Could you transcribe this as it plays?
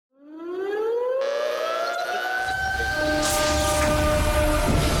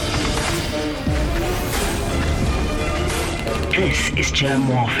This is Germ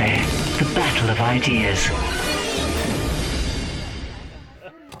Warfare, the battle of ideas.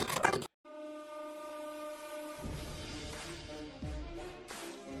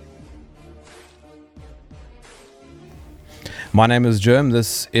 My name is Germ.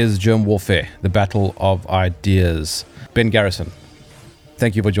 This is Germ Warfare, the battle of ideas. Ben Garrison,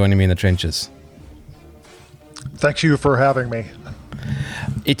 thank you for joining me in the trenches. Thank you for having me.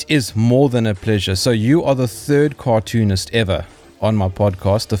 It is more than a pleasure. So you are the third cartoonist ever on my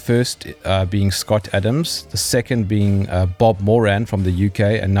podcast. The first being Scott Adams, the second being Bob Moran from the UK,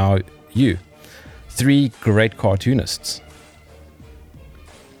 and now you. Three great cartoonists.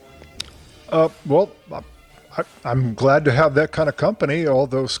 I'm glad to have that kind of company,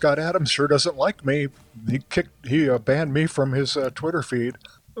 although Scott Adams sure doesn't like me. He banned me from his Twitter feed.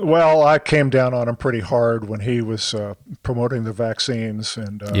 Well, I came down on him pretty hard when he was promoting the vaccines,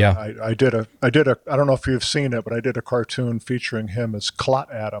 and I did a I don't know if you've seen it, but I did a cartoon featuring him as Clot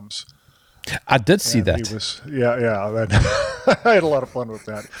Adams. I did see that. He was, I had a lot of fun with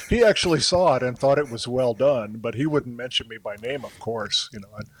that. He actually saw it and thought it was well done, but he wouldn't mention me by name, of course.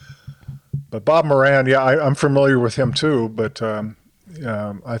 But Bob Moran, I'm familiar with him too. But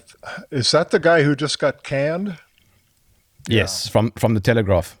is that the guy who just got canned? Yes, from the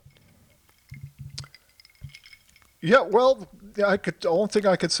Telegraph. Yeah, well, the only thing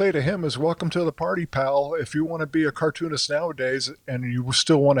I could say to him is welcome to the party, pal. If you want to be a cartoonist nowadays and you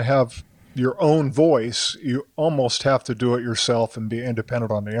still want to have your own voice, you almost have to do it yourself and be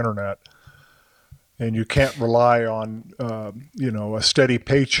independent on the internet. And you can't rely on, a steady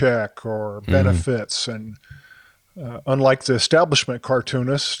paycheck or benefits. And unlike the establishment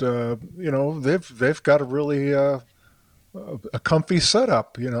cartoonists, they've got a really a comfy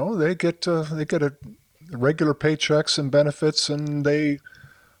setup. They get a regular paychecks and benefits, and they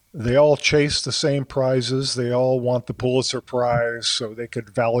all chase the same prizes. They all want the Pulitzer Prize so they could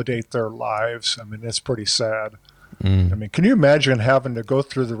validate their lives. I mean, it's pretty sad. I mean, can you imagine having to go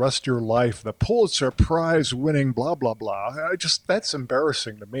through the rest of your life, the Pulitzer Prize winning, blah, blah, blah. That's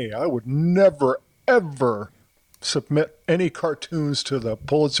embarrassing to me. I would never, ever submit any cartoons to the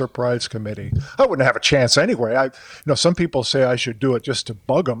Pulitzer Prize committee. I wouldn't have a chance anyway. Some people say I should do it just to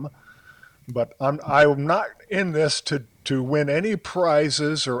bug them, but I'm not in this to win any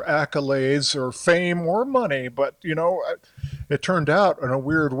prizes or accolades or fame or money. But, it turned out in a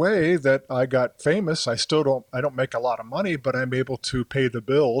weird way that I got famous. I don't make a lot of money, but I'm able to pay the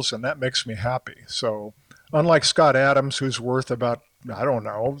bills, and that makes me happy. So unlike Scott Adams, who's worth about,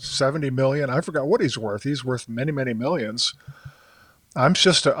 70 million, I forgot what he's worth. He's worth many, many millions. I'm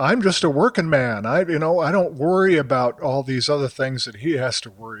just a working man. I don't worry about all these other things that he has to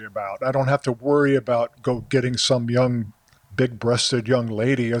worry about. I don't have to worry about getting some young, big-breasted young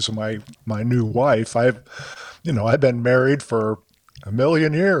lady as my new wife. I've been married for a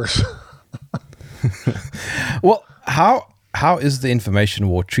million years. Well, how is the information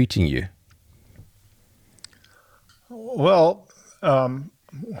war treating you? Well,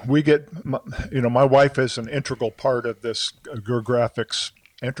 we get, my wife is an integral part of this Graphics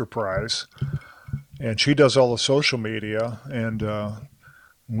enterprise, and she does all the social media, and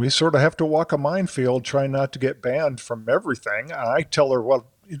we sort of have to walk a minefield trying not to get banned from everything. I tell her, well,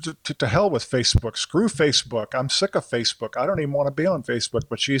 to hell with Facebook. Screw Facebook. I'm sick of Facebook. I don't even want to be on Facebook,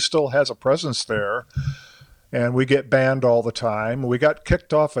 but she still has a presence there. And we get banned all the time. We got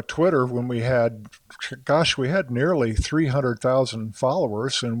kicked off of Twitter when we had nearly 300,000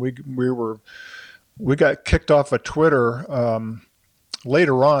 followers, and we got kicked off of Twitter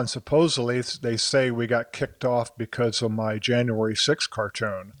later on. Supposedly, they say we got kicked off because of my January 6th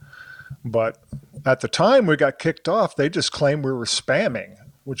cartoon. But at the time we got kicked off, they just claimed we were spamming,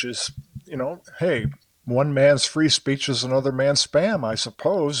 which is, hey, one man's free speech is another man's spam, I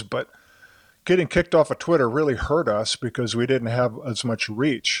suppose. But getting kicked off of Twitter really hurt us because we didn't have as much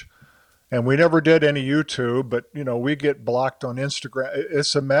reach. And we never did any YouTube, but, we get blocked on Instagram.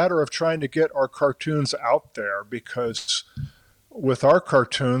 It's a matter of trying to get our cartoons out there, because with our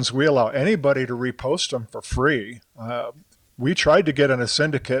cartoons, we allow anybody to repost them for free. We tried to get in a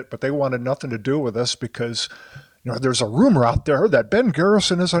syndicate, but they wanted nothing to do with us because, there's a rumor out there that Ben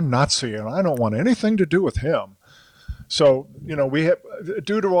Garrison is a Nazi, and I don't want anything to do with him. So,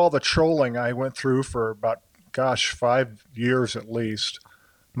 due to all the trolling I went through for about, 5 years at least,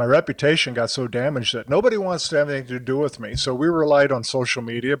 my reputation got so damaged that nobody wants to have anything to do with me. So we relied on social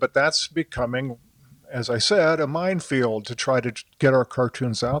media, but that's becoming, as I said, a minefield to try to get our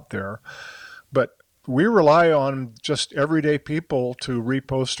cartoons out there. But we rely on just everyday people to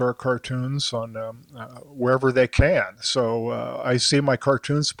repost our cartoons on wherever they can. So I see my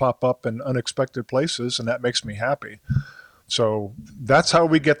cartoons pop up in unexpected places, and that makes me happy. So that's how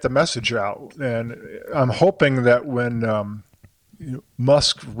we get the message out. And I'm hoping that when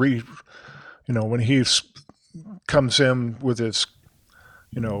Musk when he comes in with his,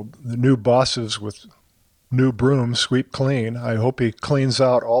 the new bosses with new brooms, sweep clean. I hope he cleans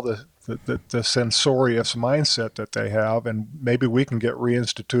out all the censorious mindset that they have, and maybe we can get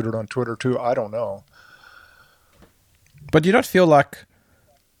reinstituted on Twitter too. I don't know. But do you not feel like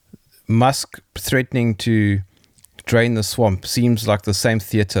Musk threatening to drain the swamp seems like the same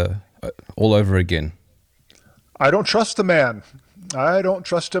theater all over again? I don't trust the man. I don't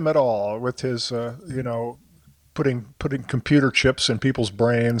trust him at all with his, putting computer chips in people's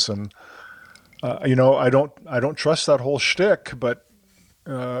brains, and I don't trust that whole shtick. But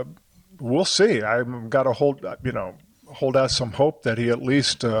we'll see. I've got to hold out some hope that he at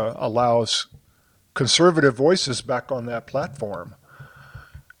least allows conservative voices back on that platform,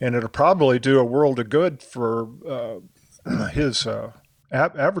 and it'll probably do a world of good for his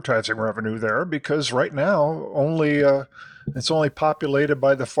advertising revenue there, because right now it's only populated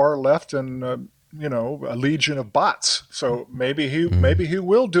by the far left and a legion of bots. So maybe he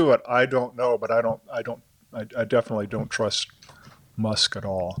will do it. I don't know, but I definitely don't trust Musk at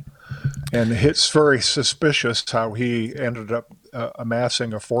all. And it's very suspicious how he ended up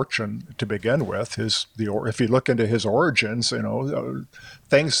amassing a fortune to begin with. If you look into his origins,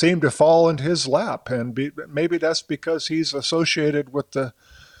 things seem to fall into his lap, and maybe that's because he's associated with the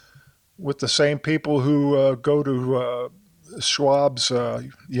same people who go to Schwab's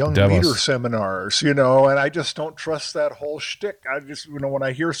young Davos leader seminars, and I just don't trust that whole shtick. I just, when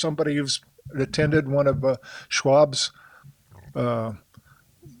I hear somebody who's attended one of Schwab's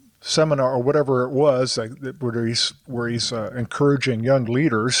seminar or whatever it was, where he's encouraging young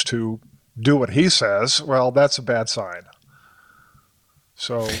leaders to do what he says, well, that's a bad sign.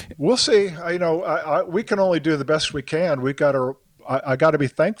 So we'll see. We can only do the best we can. I got to be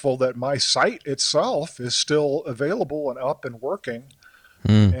thankful that my site itself is still available and up and working.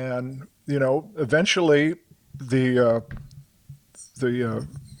 And eventually the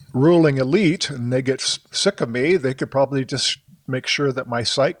ruling elite, and they get sick of me, they could probably just make sure that my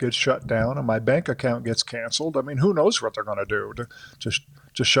site gets shut down and my bank account gets canceled. I mean, who knows what they're going to do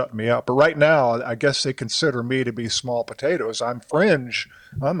to shut me up. But right now, I guess they consider me to be small potatoes. I'm fringe.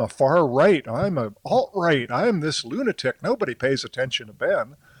 I'm a far right. I'm a alt-right. I'm this lunatic. Nobody pays attention to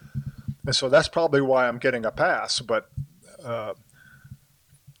Ben. And so that's probably why I'm getting a pass. But to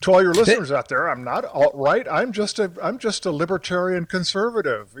all your listeners out there, I'm not alt-right. I'm just a libertarian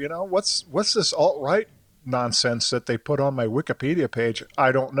conservative. What's this alt-right nonsense that they put on my Wikipedia page?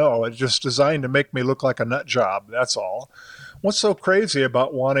 I don't know. It's just designed to make me look like a nut job. That's all. What's so crazy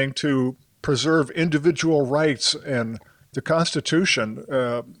about wanting to preserve individual rights and the Constitution?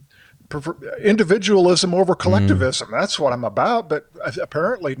 Individualism over collectivism. That's what I'm about. But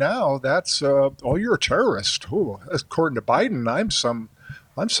apparently now that's you're a terrorist. Ooh, according to Biden,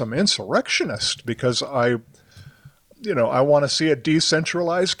 I'm some insurrectionist because I want to see a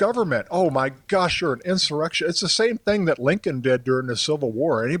decentralized government. Oh my gosh, you're an insurrection. It's the same thing that Lincoln did during the Civil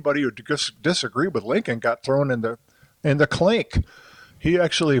War. Anybody who disagreed with Lincoln got thrown in the clink. He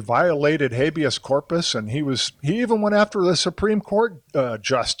actually violated habeas corpus, and he even went after the Supreme Court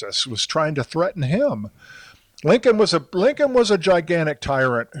justice, was trying to threaten him. Lincoln was a gigantic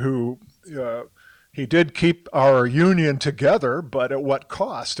tyrant who he did keep our union together, but at what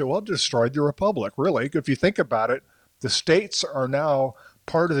cost? It destroyed the republic. Really, if you think about it, the states are now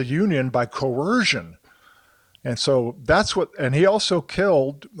part of the union by coercion. And so and he also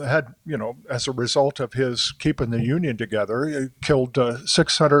as a result of his keeping the union together, he killed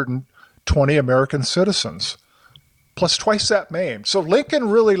 620 American citizens, plus twice that maimed. So Lincoln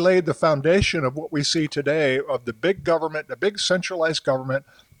really laid the foundation of what we see today of the big government, the big centralized government.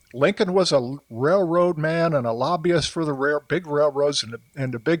 Lincoln was a railroad man and a lobbyist for the big railroads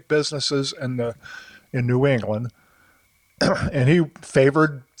and the big businesses in New England. And he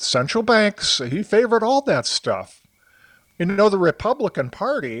favored central banks. He favored all that stuff. The Republican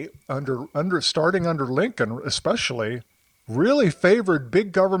Party, starting under Lincoln especially, really favored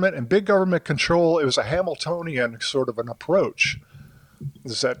big government and big government control. It was a Hamiltonian sort of an approach.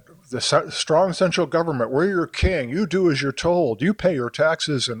 Is that the strong central government, we're your king, you do as you're told, you pay your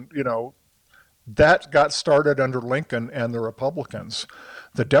taxes, and that got started under Lincoln and the Republicans.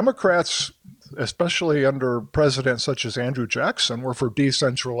 The Democrats, especially under presidents such as Andrew Jackson, were for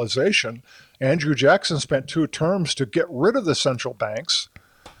decentralization. Andrew Jackson spent 2 terms to get rid of the central banks.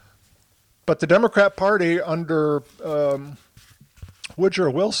 But the Democrat Party under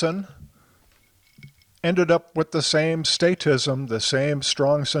Woodrow Wilson ended up with the same statism, the same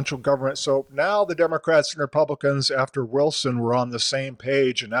strong central government. So now the Democrats and Republicans, after Wilson, were on the same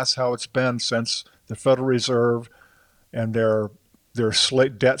page, and that's how it's been since the Federal Reserve and their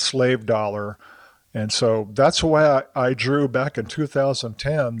debt slave dollar. And so that's why I drew back in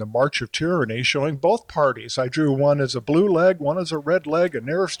 2010 the March of Tyranny, showing both parties. I drew one as a blue leg, one as a red leg, and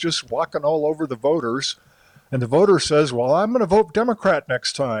they're just walking all over the voters. And the voter says, well, I'm going to vote Democrat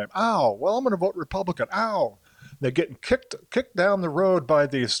next time. Ow. Well, I'm going to vote Republican. Ow. They're getting kicked down the road by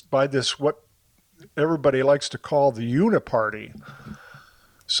this what everybody likes to call the uniparty.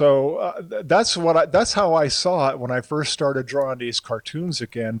 So that's how I saw it when I first started drawing these cartoons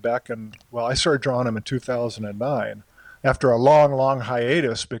again I started drawing them in 2009 after a long, long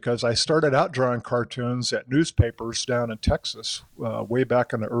hiatus, because I started out drawing cartoons at newspapers down in Texas way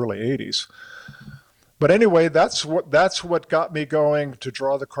back in the early 80s. But anyway, that's what got me going to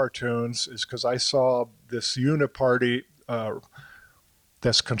draw the cartoons, is because I saw this uniparty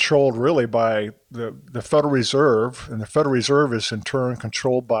that's controlled really by the Federal Reserve, and the Federal Reserve is in turn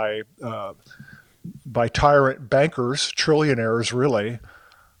controlled by tyrant bankers, trillionaires really,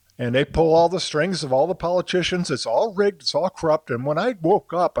 and they pull all the strings of all the politicians. It's all rigged, it's all corrupt. And when I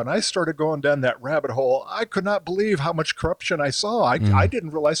woke up and I started going down that rabbit hole, I could not believe how much corruption I saw. I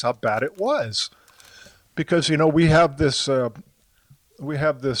didn't realize how bad it was. Because, we have this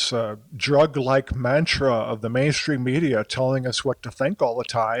drug-like mantra of the mainstream media telling us what to think all the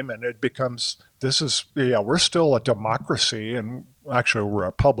time, and it becomes, we're still a democracy, and actually we're a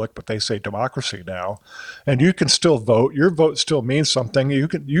republic, but they say democracy now, and you can still vote. Your vote still means something.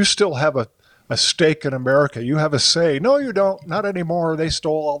 You still have a stake in America. You have a say. No, you don't. Not anymore. They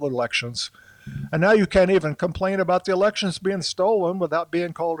stole all the elections. And now you can't even complain about the elections being stolen without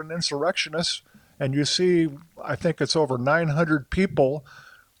being called an insurrectionist. And you see, I think it's over 900 people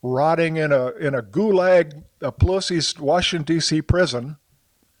rotting in a gulag, a Pelosi's Washington, D.C. prison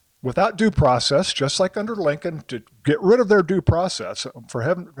without due process, just like under Lincoln, to get rid of their due process. For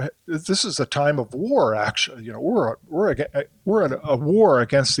heaven, this is a time of war, actually. We're in a war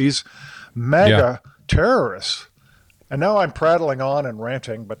against these mega terrorists. And now I'm prattling on and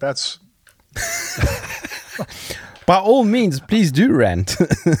ranting, but that's... By all means, please do rant.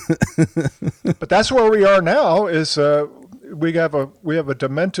 But that's where we are now. Is we have a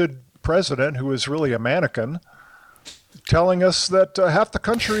demented president who is really a mannequin, telling us that half the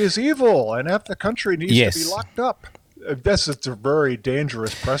country is evil and half the country needs to be locked up. It's a very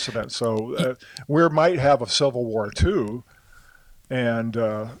dangerous precedent. So we might have a civil war too. And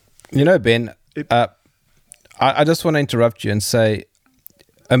Ben, I just want to interrupt you and say,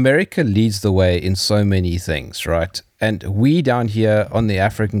 America leads the way in so many things, right? And we down here on the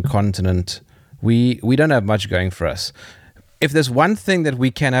African continent, we don't have much going for us. If there's one thing that we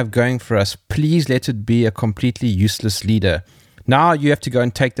can have going for us, please let it be a completely useless leader. Now you have to go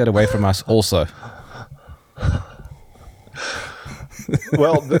and take that away from us also.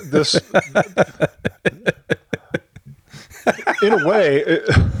 Well, this in a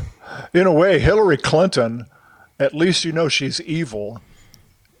way, Hillary Clinton, at least she's evil.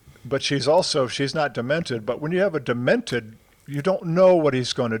 But she's not demented. But when you have a demented, you don't know what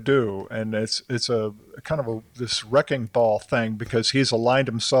he's going to do. And it's a kind of this wrecking ball thing, because he's aligned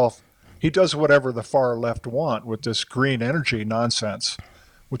himself. He does whatever the far left want with this green energy nonsense,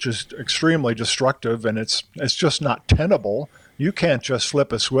 which is extremely destructive. And it's just not tenable. You can't just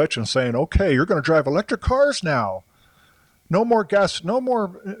flip a switch and saying, okay, you're going to drive electric cars now. No more gas, no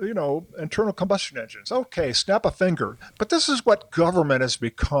more, internal combustion engines. Okay, snap a finger. But this is what government has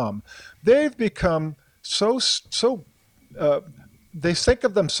become. They've become they think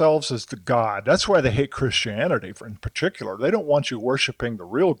of themselves as the God. That's why they hate Christianity in particular. They don't want you worshiping the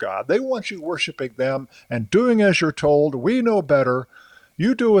real God. They want you worshiping them and doing as you're told. We know better.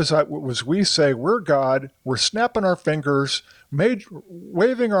 You do as we say. We're God. We're snapping our fingers,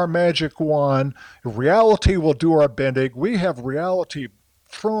 waving our magic wand. Reality will do our bidding. We have reality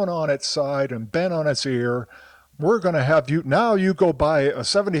thrown on its side and bent on its ear. We're going to have you. Now you go buy a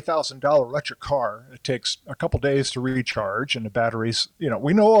 $70,000 electric car. It takes a couple days to recharge, and the batteries,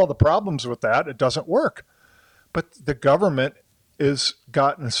 we know all the problems with that. It doesn't work. But the government is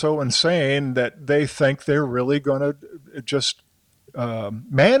gotten so insane that they think they're really going to just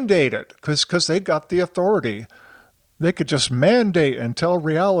mandate it because they got the authority. They could just mandate and tell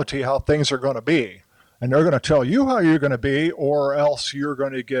reality how things are going to be. And they're going to tell you how you're going to be, or else you're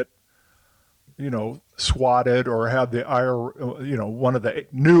going to get, swatted or have the one of the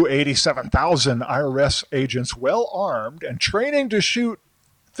new 87,000 IRS agents well armed and training to shoot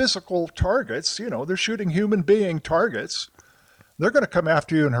physical targets. They're shooting human being targets they're going to come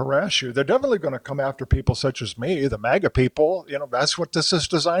after you and harass you. They're definitely going to come after people such as me, the MAGA people. You know, that's what this is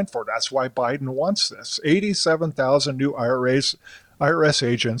designed for. That's why Biden wants this. 87,000 new IRS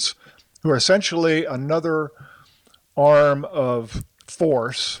agents who are essentially another arm of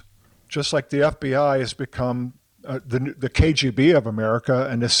force, just like the FBI has become the KGB of America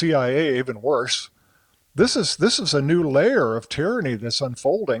and the CIA even worse. This is a new layer of tyranny that's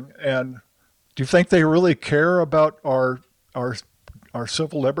unfolding. And do you think they really care about our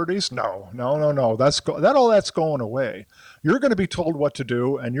civil liberties? No. All that's going away. You're going to be told what to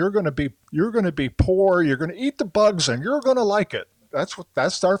do, and you're going to be poor. You're going to eat the bugs, and you're going to like it.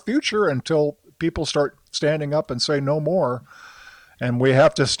 That's our future until people start standing up and say no more. And we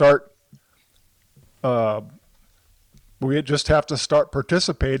have to start. We just have to start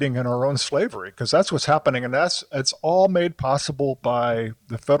participating in our own slavery, because that's what's happening, and it's all made possible by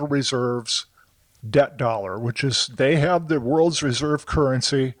the Federal Reserve's debt dollar, which is they have the world's reserve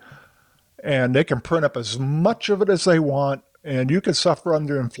currency, and they can print up as much of it as they want, and you can suffer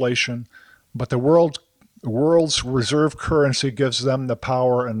under inflation, but the world's reserve currency gives them the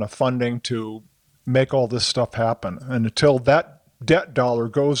power and the funding to make all this stuff happen. And until that debt dollar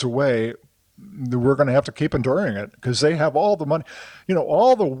goes away, we're going to have to keep enduring it, because they have all the money. You know,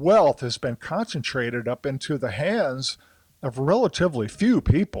 all the wealth has been concentrated up into the hands of relatively few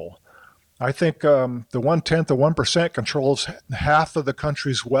people. I think the 1% controls half of the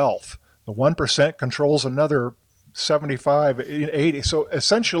country's wealth. The 1% controls another 75, 80. So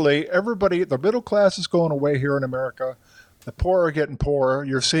essentially, everybody, the middle class is going away here in America. The poor are getting poorer.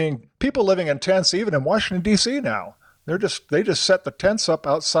 You're seeing people living in tents, even in Washington, D.C. now. They just set the tents up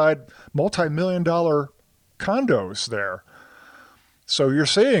outside multi-million-dollar condos there. So you're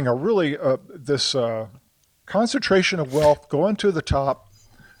seeing a really this concentration of wealth going to the top,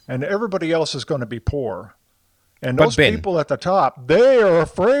 and everybody else is going to be poor. And those people at the top, they are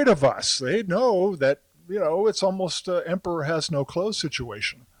afraid of us. They know that, you know, it's almost emperor has no clothes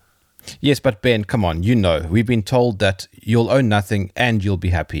situation. Yes, but Ben, come on, you know, we've been told that you'll own nothing and you'll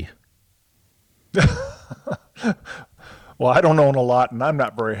be happy. Well, I don't own a lot, and I'm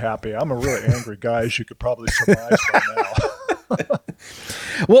not very happy. I'm a really angry guy, as you could probably surmise by now.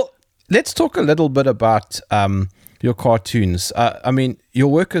 Well, let's talk a little bit about your cartoons. I mean, your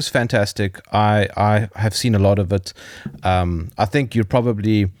work is fantastic. I have seen a lot of it. I think you're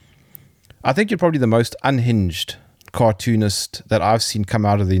probably the most unhinged cartoonist that I've seen come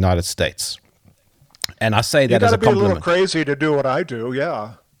out of the United States. And I say that as a compliment. You got to be a little crazy to do what I do,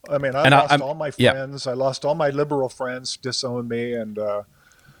 yeah. I mean, I lost all my friends. Yeah. I lost all my liberal friends, disowned me, and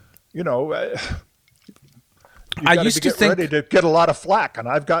you know, I used to think ready to get a lot of flack, and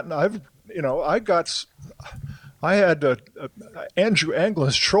I had Andrew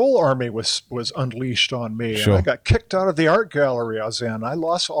Anglin's troll army was unleashed on me, sure. And I got kicked out of the art gallery I was in. I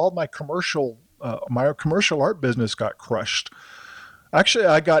lost all my commercial art business got crushed. Actually,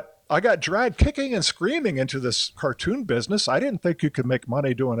 I got dragged kicking and screaming into this cartoon business. I didn't think you could make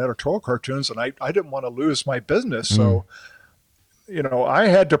money doing editorial cartoons, and I didn't want to lose my business. So, you know, I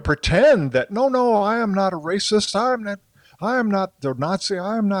had to pretend that, no, I am not a racist. I am not the Nazi.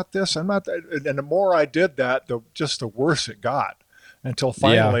 I am not this. I'm not that. And the more I did that, the worse it got, until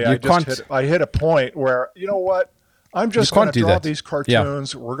finally I hit a point where, you know what, I'm just going to draw these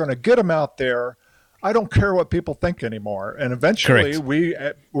cartoons. Yeah. We're going to get them out there. I don't care what people think anymore. And eventually we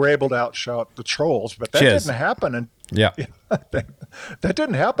were able to outshout the trolls, but that didn't happen. That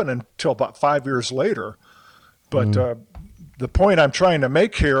didn't happen until about 5 years later. But the point I'm trying to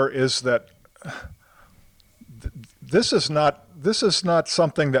make here is that this is not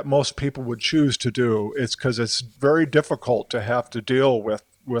something that most people would choose to do. It's because it's very difficult to have to deal with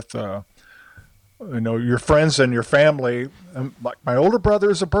you know, your friends and your family. Like my older brother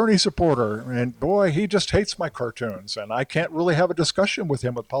is a Bernie supporter, and boy, he just hates my cartoons, and I can't really have a discussion with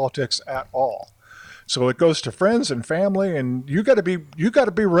him with politics at all. So it goes to friends and family, and you got to be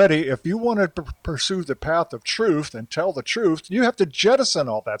ready. If you want to pursue the path of truth and tell the truth, you have to jettison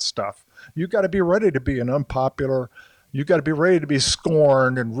all that stuff. You got to be ready to be an unpopular. You got to be ready to be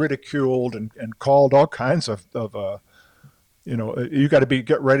scorned and ridiculed and called all kinds of you know, you got to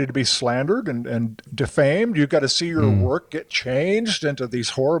get ready to be slandered and defamed. You got to see your work get changed into these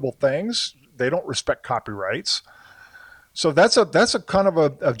horrible things. They don't respect copyrights. So that's a kind of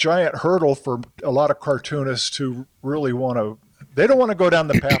a giant hurdle for a lot of cartoonists who really they don't want to go down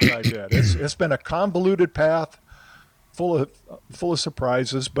the path I did. It's been a convoluted path full of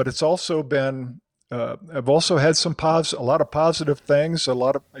surprises, but it's also been, I've also had a lot of positive things. A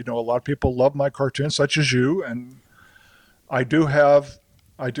lot of people love my cartoons, such as you, and I do have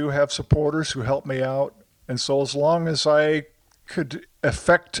supporters who help me out, and so as long as I could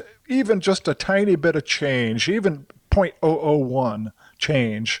affect even just a tiny bit of change, even zero point zero zero 0.001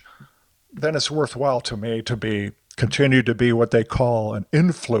 change, then it's worthwhile to me to continue to be what they call an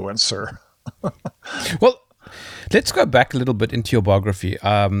influencer. Well, let's go back a little bit into your biography.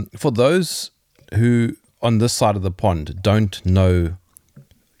 For those who on this side of the pond don't know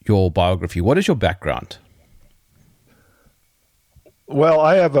your biography, what is your background? Well,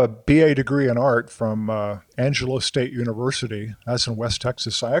 I have a BA degree in art from Angelo State University. That's in West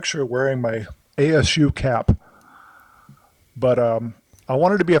Texas. I'm actually wearing my ASU cap. But I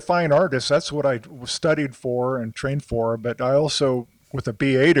wanted to be a fine artist. That's what I studied for and trained for. But I also, with a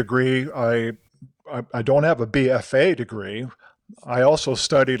BA degree, I don't have a BFA degree. I also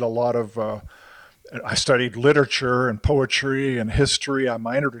studied a lot of, I studied literature and poetry and history. I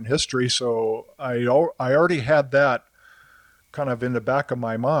minored in history. So I already had that kind of in the back of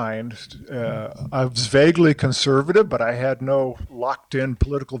my mind. I was vaguely conservative, but I had no locked in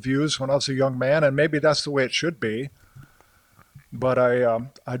political views when I was a young man. And maybe that's the way it should be. But I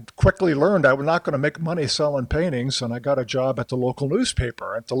quickly learned I was not going to make money selling paintings, and I got a job at the local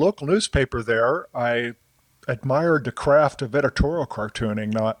newspaper. At the local newspaper there, I admired the craft of editorial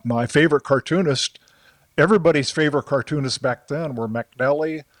cartooning. Now, my favorite cartoonist, everybody's favorite cartoonists back then were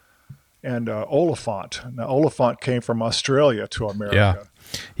McNally and Oliphant. Now, Oliphant came from Australia to America. Yeah,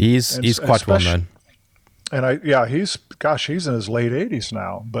 he's quite well known. And he's in his late 80s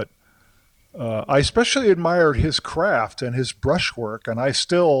now, but I especially admired his craft and his brushwork, and I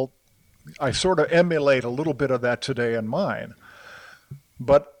sort of emulate a little bit of that today in mine.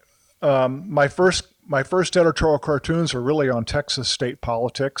 But my first editorial cartoons are really on Texas state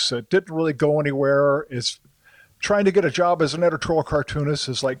politics. It didn't really go anywhere. It's trying to get a job as an editorial cartoonist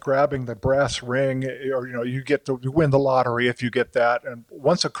is like grabbing the brass ring, or you win the lottery if you get that. And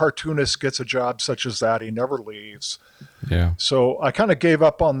once a cartoonist gets a job such as that, he never leaves. Yeah. So I kind of gave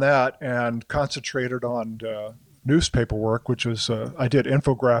up on that and concentrated on newspaper work, which was I did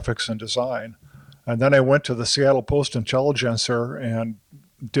infographics and design, and then I went to the Seattle Post-Intelligencer and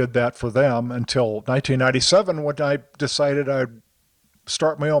did that for them until 1997, when I decided I'd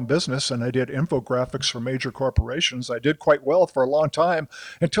start my own business, and I did infographics for major corporations. I did quite well for a long time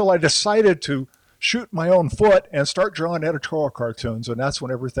until I decided to shoot my own foot and start drawing editorial cartoons, and that's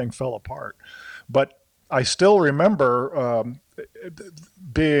when everything fell apart. But I still remember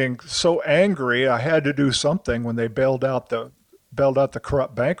being so angry I had to do something when they bailed out the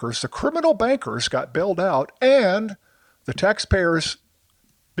corrupt bankers. The criminal bankers got bailed out, and the taxpayers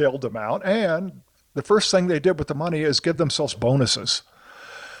bailed them out, and the first thing they did with the money is give themselves bonuses.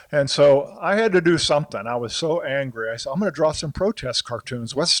 And so I had to do something. I was so angry. I said, I'm going to draw some protest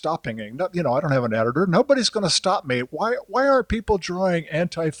cartoons. What's stopping me? I don't have an editor. Nobody's going to stop me. Why are people drawing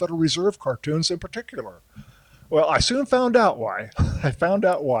anti-Federal Reserve cartoons in particular? Well, I soon found out why. I found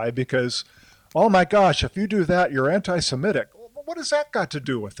out why because, oh my gosh, if you do that, you're anti-Semitic. What has that got to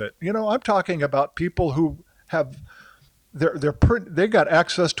do with it? I'm talking about people who have they got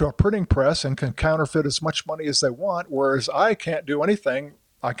access to a printing press and can counterfeit as much money as they want, whereas I can't do anything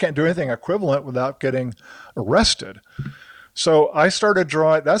equivalent without getting arrested. So I started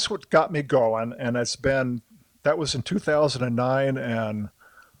drawing. That's what got me going, and that was in 2009, and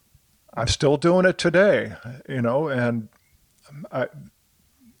I'm still doing it today. And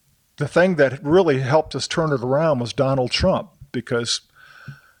the thing that really helped us turn it around was Donald Trump, because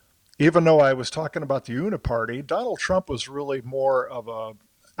even though I was talking about the Uniparty, Donald Trump was really more of a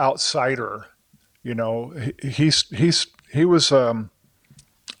outsider. He was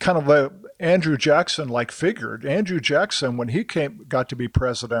kind of a Andrew Jackson-like figure. Andrew Jackson, when he got to be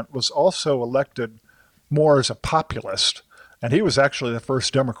president, was also elected more as a populist, and he was actually the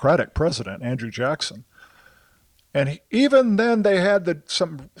first Democratic president, Andrew Jackson. And even then, they had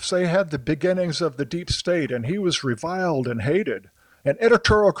the beginnings of the deep state, and he was reviled and hated. And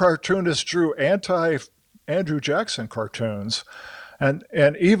editorial cartoonists drew anti-Andrew Jackson cartoons. And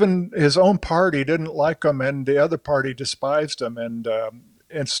even his own party didn't like him, and the other party despised him. And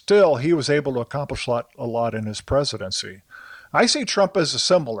still, he was able to accomplish a lot in his presidency. I see Trump as a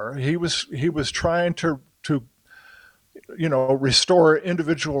similar. He was trying to restore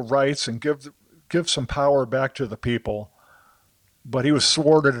individual rights and give some power back to the people, but he was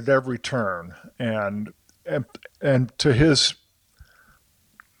thwarted at every turn. And to his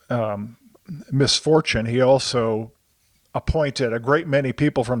misfortune, he also appointed a great many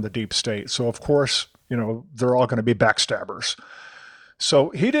people from the deep state. So of course, they're all going to be backstabbers. So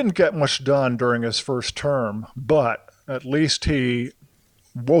he didn't get much done during his first term, but at least he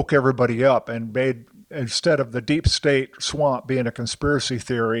woke everybody up and made instead of the deep state swamp being a conspiracy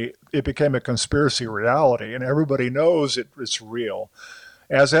theory, it became a conspiracy reality, and everybody knows it's real,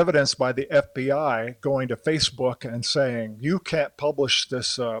 as evidenced by the FBI going to Facebook and saying, you can't publish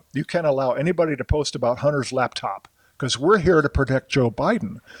this, you can't allow anybody to post about Hunter's laptop because we're here to protect Joe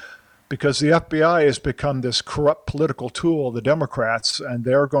Biden. Because the FBI has become this corrupt political tool of the Democrats, and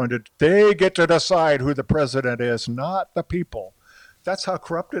they get to decide who the president is, not the people. That's how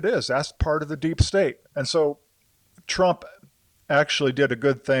corrupt it is. That's part of the deep state. And so Trump actually did a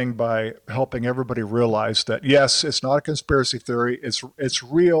good thing by helping everybody realize that, yes, it's not a conspiracy theory. It's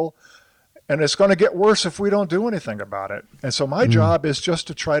real, and it's going to get worse if we don't do anything about it. And so my job is just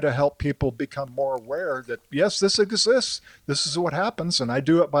to try to help people become more aware that, yes, this exists. This is what happens, and I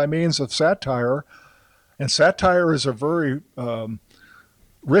do it by means of satire. And satire is a very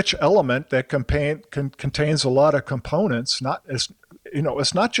rich element that contains a lot of components.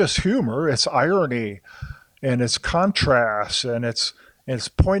 It's not just humor; it's irony, and it's contrast, and it's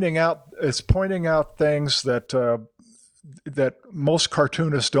pointing out things that most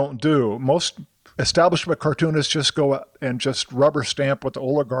cartoonists don't do. Most establishment cartoonists just go out and just rubber stamp what the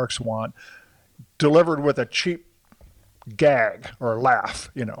oligarchs want, delivered with a cheap gag or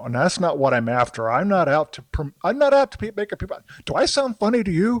laugh, and that's not what I'm after. I'm not out to make people. Do I sound funny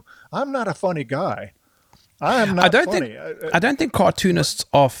to you? I'm not a funny guy. I am not funny. I don't think cartoonists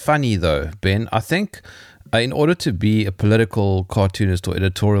are funny, though, Ben. I think in order to be a political cartoonist or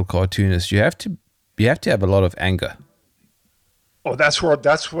editorial cartoonist, you have to have a lot of anger. Oh, that's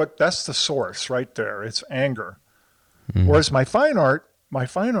the source right there. It's anger. Whereas my fine art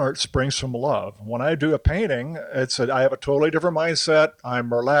springs from love. When I do a painting, I have a totally different mindset.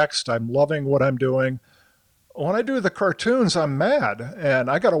 I'm relaxed. I'm loving what I'm doing. When I do the cartoons, I'm mad, and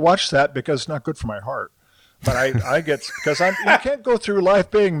I got to watch that because it's not good for my heart. But I get, because you can't go through life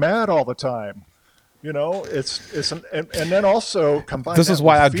being mad all the time. And then also combine. This is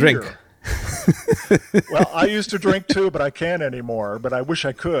why I drink. Well, I used to drink too, but I can't anymore. But I wish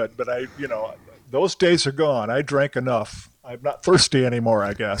I could. But those days are gone. I drank enough. I'm not thirsty anymore,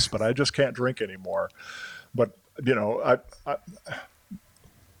 I guess, but I just can't drink anymore. But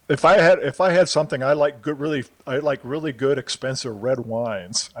if I had something, I like really good expensive red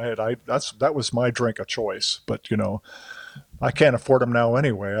wines. That was my drink of choice. But I can't afford them now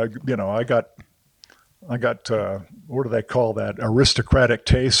anyway. I got what do they call that? Aristocratic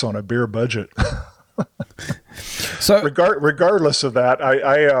tastes on a beer budget. So regardless of that,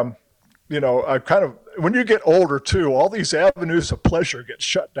 I kind of, when you get older too, all these avenues of pleasure get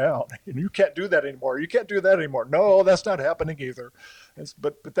shut down, and you can't do that anymore. You can't do that anymore. No, that's not happening either.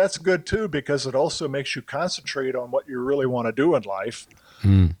 But that's good too, because it also makes you concentrate on what you really want to do in life.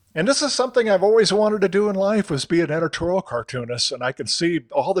 And this is something I've always wanted to do in life, was be an editorial cartoonist. And I could see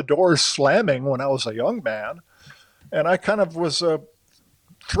all the doors slamming when I was a young man. And I kind of was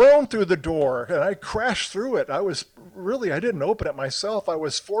thrown through the door, and I crashed through it. I didn't open it myself. I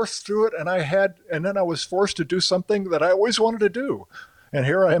was forced through it, and then I was forced to do something that I always wanted to do. And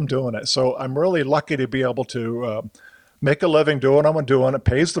here I am doing it. So I'm really lucky to be able to make a living doing what I'm doing. It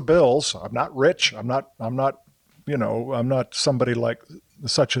pays the bills. I'm not rich. I'm not somebody like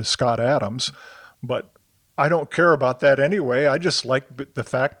such as Scott Adams, but I don't care about that anyway. I just like the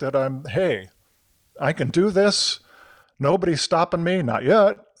fact that I can do this. Nobody's stopping me, not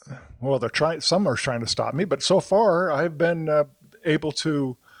yet. Well, some are trying to stop me, but so far I've been able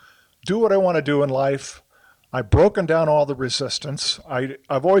to do what I want to do in life. I've broken down all the resistance.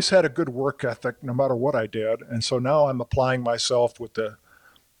 I've always had a good work ethic, no matter what I did, and so now I'm applying myself with the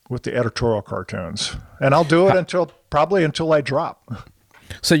editorial cartoons, and I'll do it until I drop.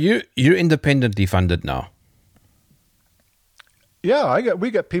 So you're independently funded now? Yeah, we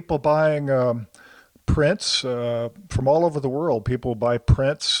get people buying prints from all over the world. People buy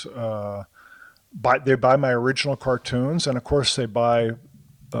prints. They buy my original cartoons, and of course they buy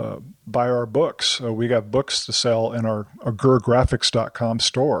our books. We got books to sell in our gurgraphics.com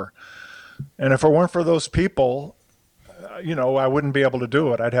store. And if it weren't for those people, I wouldn't be able to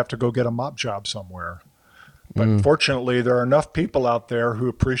do it. I'd have to go get a mop job somewhere. But fortunately, there are enough people out there who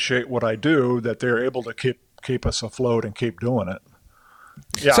appreciate what I do that they're able to keep us afloat and keep doing it.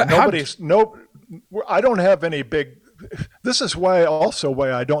 Yeah, so I don't have any big. This is why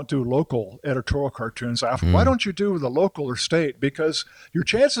I don't do local editorial cartoons. Why don't you do the local or state? Because your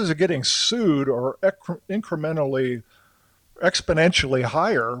chances of getting sued are exponentially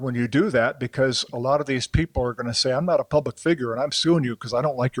higher when you do that, because a lot of these people are going to say, I'm not a public figure and I'm suing you because I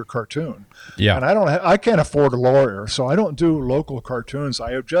don't like your cartoon. Yeah. And I can't afford a lawyer, so I don't do local cartoons.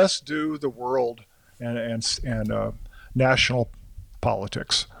 I just do the world and national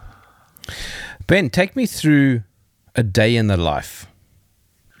politics. Ben, take me through a day in the life.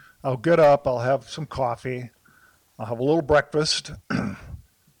 I'll get up, I'll have some coffee, I'll have a little breakfast,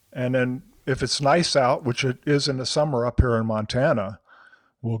 and then if it's nice out, which it is in the summer up here in Montana,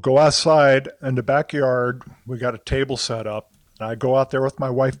 we'll go outside in the backyard. We got a table set up. I go out there with my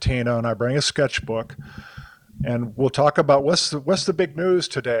wife Tina, and I bring a sketchbook, and we'll talk about what's the big news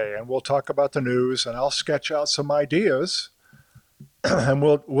today, and we'll talk about the news, and I'll sketch out some ideas, and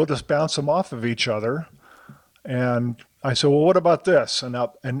we'll just bounce them off of each other. And I said, well, what about this?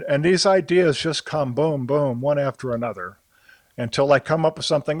 And these ideas just come boom, boom, one after another, until I come up with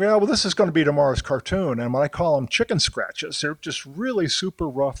something. Yeah, well, this is going to be tomorrow's cartoon, and when I call them chicken scratches, they're just really super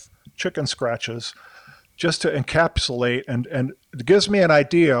rough chicken scratches, just to encapsulate, and it gives me an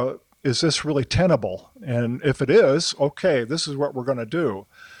idea. Is this really tenable? And if it is, okay, this is what we're going to do.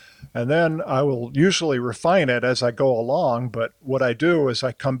 And then I will usually refine it as I go along. But what I do is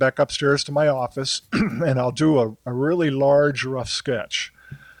I come back upstairs to my office and I'll do a really large, rough sketch.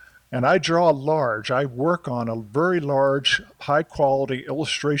 And I draw large. I work on a very large, high quality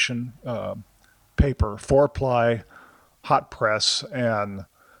illustration paper, 4-ply, hot press. And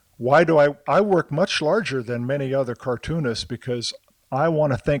why do I work much larger than many other cartoonists? Because I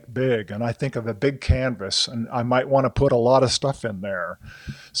want to think big, and I think of a big canvas, and I might want to put a lot of stuff in there.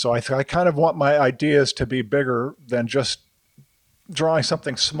 So I kind of want my ideas to be bigger than just drawing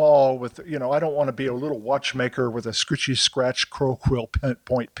something small with, I don't want to be a little watchmaker with a scritchy scratch crow quill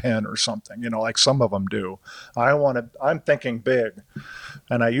point pen or something, like some of them do. I'm thinking big,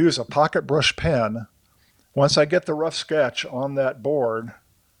 and I use a pocket brush pen. Once I get the rough sketch on that board,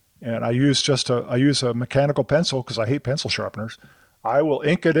 and I use a mechanical pencil because I hate pencil sharpeners, I will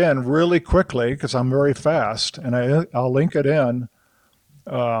ink it in really quickly because I'm very fast, and I'll ink it in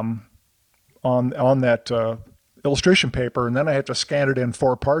on that illustration paper, and then I have to scan it in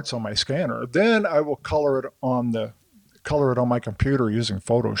 4 parts on my scanner. Then I will color it on my computer using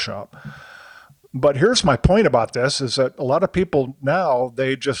Photoshop. But here's my point about this: is that a lot of people now,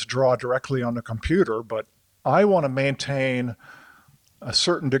 they just draw directly on the computer, but I want to maintain a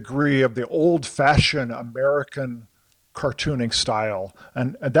certain degree of the old-fashioned American cartooning style,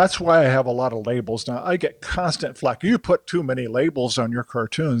 and that's why I have a lot of labels. Now I get constant flack. You put too many labels on your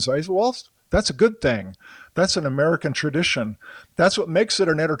cartoons. I say, well, that's a good thing. That's an American tradition. That's what makes it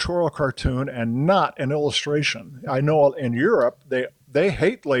an editorial cartoon and not an illustration. I know in Europe they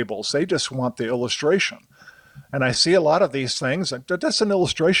hate labels. They just want the illustration. And I see a lot of these things. That's an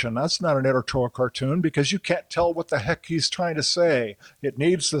illustration. That's not an editorial cartoon, because you can't tell what the heck he's trying to say. It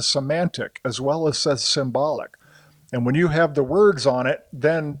needs the semantic as well as the symbolic. And when you have the words on it,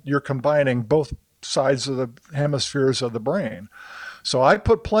 then you're combining both sides of the hemispheres of the brain. So I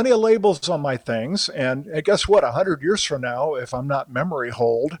put plenty of labels on my things. And guess what? 100 years from now, if I'm not memory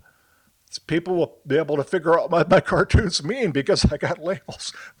hold, people will be able to figure out what my cartoons mean because I got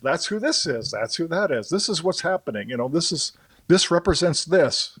labels. That's who this is. That's who that is. This is what's happening. This represents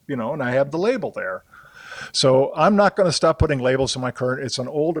this, and I have the label there. So I'm not going to stop putting labels on my cartoon. It's an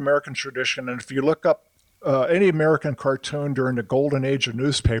old American tradition. And if you look up any American cartoon during the golden age of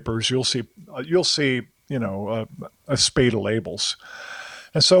newspapers, you'll see a spate of labels.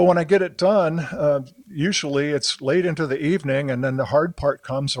 And so when I get it done, usually it's late into the evening, and then the hard part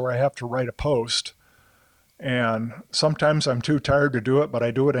comes where I have to write a post. And sometimes I'm too tired to do it, but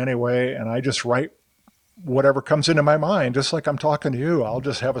I do it anyway, and I just write whatever comes into my mind, just like I'm talking to you. I'll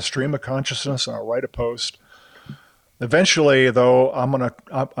just have a stream of consciousness, and I'll write a post. Eventually, though,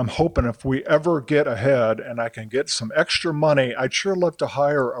 I'm hoping if we ever get ahead and I can get some extra money, I'd sure love to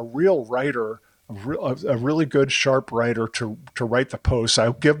hire a real writer, a really good, sharp writer to write the posts.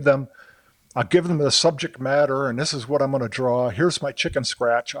 I'll give them the subject matter, and this is what I'm going to draw. Here's my chicken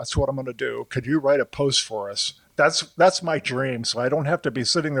scratch. That's what I'm going to do. Could you write a post for us? That's my dream. So I don't have to be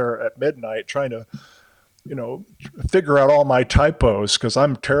sitting there at midnight trying to, figure out all my typos, because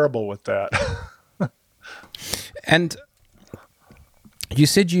I'm terrible with that. And you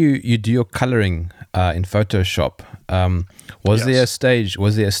said you do your coloring in Photoshop. Was Yes.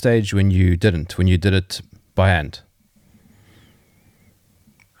 there a stage when you didn't, when you did it by hand?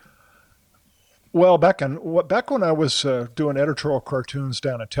 Well, back when I was doing editorial cartoons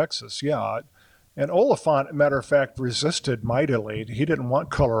down in Texas, yeah. And Oliphant, matter of fact, resisted mightily. He didn't want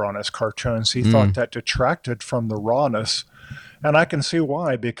color on his cartoons. He thought that detracted from the rawness. And I can see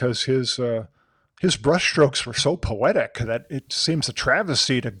why, because his brushstrokes were so poetic that it seems a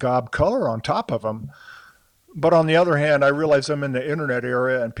travesty to gob color on top of them. But on the other hand, I realize I'm in the internet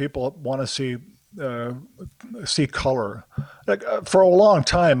era and people want to see see color. Like, for a long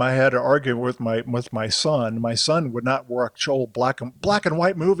time, I had to argue with my son. My son would not watch old black and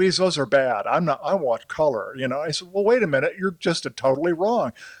white movies. Those are bad. I'm not. I want color. I said, well, wait a minute. You're just totally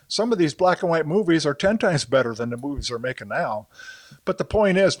wrong. Some of these black and white movies are 10 times better than the movies they're making now. But the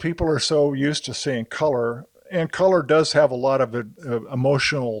point is, people are so used to seeing color, and color does have a lot of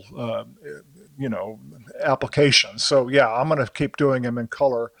emotional, applications. So yeah, I'm going to keep doing them in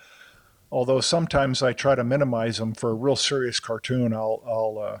color. Although sometimes I try to minimize them for a real serious cartoon.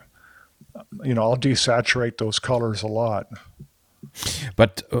 I'll desaturate those colors a lot.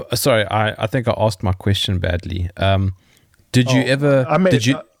 But sorry, I think I asked my question badly. Did you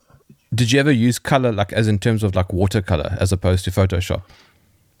ever use color, like as in terms of like watercolor as opposed to Photoshop?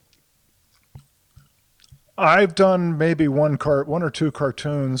 I've done maybe one or two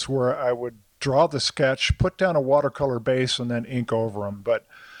cartoons where I would draw the sketch, put down a watercolor base, and then ink over them. But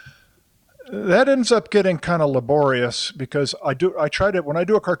that ends up getting kind of laborious because when I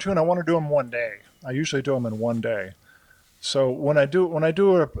do a cartoon, I want to do them one day. I usually do them in one day. So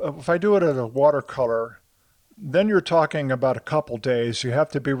if I do it as a watercolor, then you're talking about a couple days. You have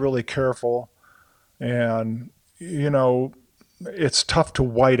to be really careful, and it's tough to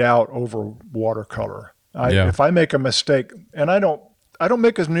white out over watercolor. If I make a mistake, and I don't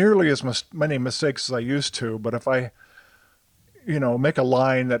make as nearly as many mistakes as I used to, but if I make a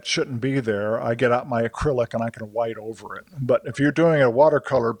line that shouldn't be there, I get out my acrylic and I can white over it. But if you're doing a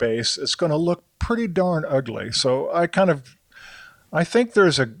watercolor base, it's going to look pretty darn ugly. So I think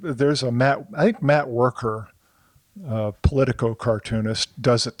Matt Worker, Politico cartoonist,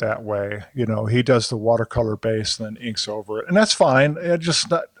 does it that way. He does the watercolor base, then inks over it, and that's fine. It's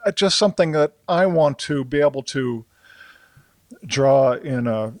just something that I want to be able to draw in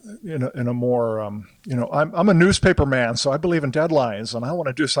a more I'm a newspaper man, so I believe in deadlines, and I want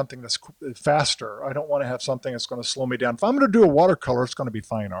to do something that's faster. I don't want to have something that's going to slow me down. If I'm going to do a watercolor, it's going to be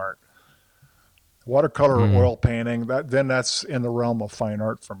fine art. Watercolor or oil painting, that's in the realm of fine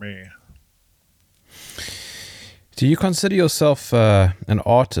art for me. Do you consider yourself an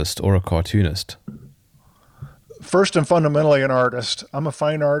artist or a cartoonist? First and fundamentally an artist. I'm a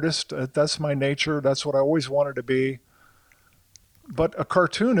fine artist. That's my nature. That's what I always wanted to be. But a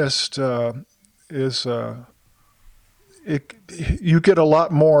cartoonist is you get a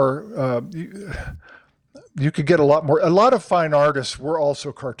lot more. You could get a lot more. A lot of fine artists were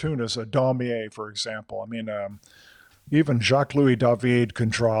also cartoonists. Daumier, for example. I mean, even Jacques-Louis David can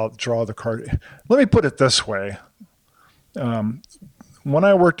draw the card. Let me put it this way. When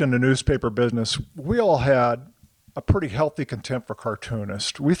I worked in the newspaper business, we all had a pretty healthy contempt for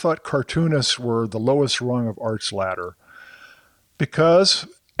cartoonists. We thought cartoonists were the lowest rung of art's ladder, because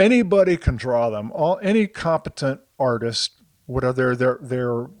anybody can draw them. Any competent artist, whatever their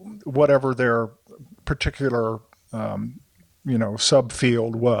particular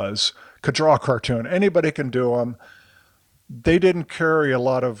subfield was, could draw a cartoon. Anybody can do them. They didn't carry a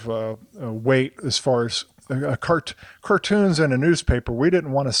lot of weight as far as cartoons in a newspaper. We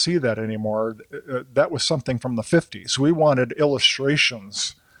didn't want to see that anymore. That was something from the 50s. We wanted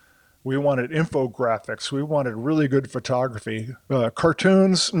illustrations. We wanted infographics. We wanted really good photography.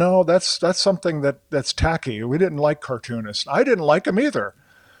 Cartoons, no, that's something that's tacky. We didn't like cartoonists. I didn't like them either.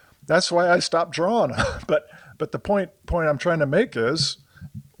 That's why I stopped drawing. But the point I'm trying to make is,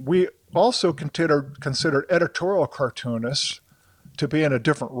 we also considered editorial cartoonists to be in a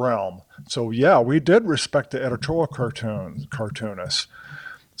different realm. So yeah, we did respect the editorial cartoonists.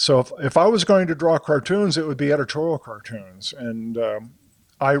 So if I was going to draw cartoons, it would be editorial cartoons, and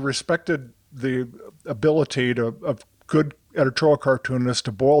I respected the ability of good editorial cartoonists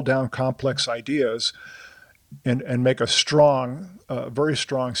to boil down complex ideas and make a very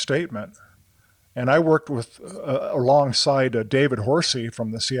strong statement. And I worked alongside David Horsey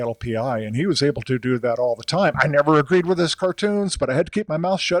from the Seattle PI, and he was able to do that all the time. I never agreed with his cartoons, but I had to keep my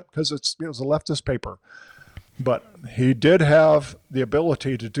mouth shut because it was a leftist paper. But he did have the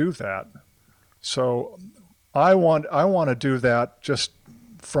ability to do that. So I want to do that just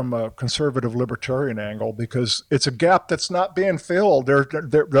from a conservative libertarian angle, because it's a gap that's not being filled.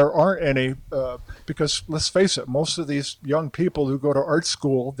 There aren't any, because let's face it, most of these young people who go to art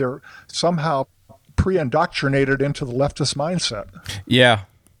school, they're somehow pre-indoctrinated into the leftist mindset. Yeah,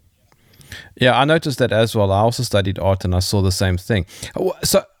 I noticed that as well. I also studied art, and I saw the same thing.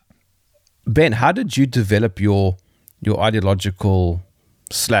 So, Ben, how did you develop your ideological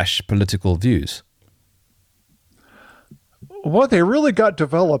 / political views? Well, they really got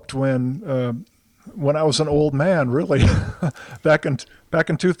developed when I was an old man, really, back in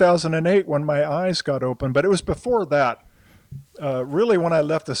 2008 when my eyes got open. But it was before that. really when I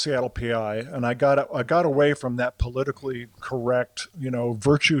left the Seattle PI and I got away from that politically correct,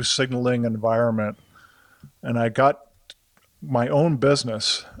 virtue signaling environment, and I got my own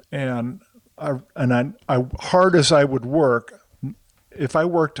business, and I hard as I would work, if I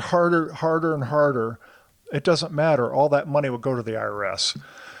worked harder and harder, it doesn't matter. All that money would go to the IRS.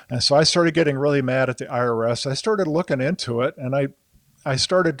 And so I started getting really mad at the IRS. I started looking into it, and I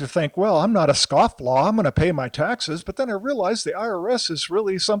started to think, well, I'm not a scofflaw. I'm going to pay my taxes. But then I realized the IRS is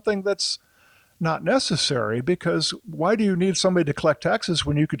really something that's not necessary, because why do you need somebody to collect taxes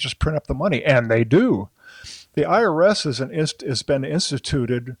when you could just print up the money? And they do. The IRS has been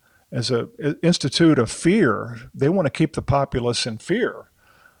instituted as an institute of fear. They want to keep the populace in fear.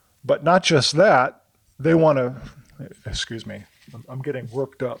 But not just that, they want to, excuse me, I'm getting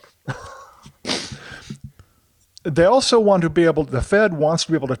worked up. They also want to be able, the Fed wants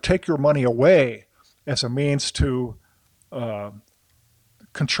to be able to take your money away as a means to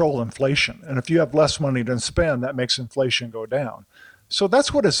control inflation. And if you have less money to spend, that makes inflation go down. So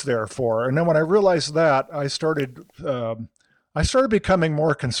that's what it's there for. And then when I realized that, I started becoming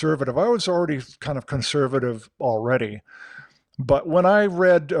more conservative. I was already kind of conservative already, but when I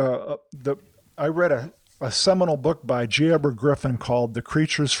read a seminal book by J. Edward Griffin called "The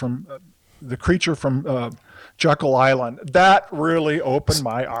Creature from Jekyll Island," that really opened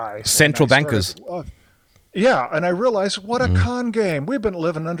my eyes. Central bankers. Yeah, and I realized what a con game. We've been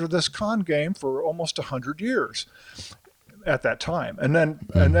living under this con game for almost 100 years at that time. And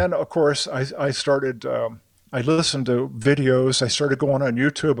then of course I started I listened to videos. I started going on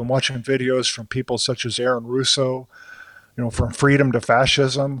YouTube and watching videos from people such as Aaron Russo, from freedom to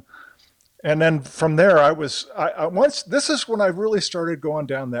fascism. And then from there, this is when I really started going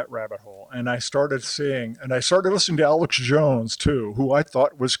down that rabbit hole. And I started listening to Alex Jones too, who I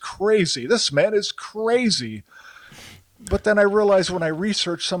thought was crazy. This man is crazy. But then I realized when I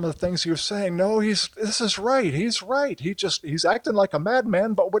researched some of the things he was saying, no, this is right. He's right. He's acting like a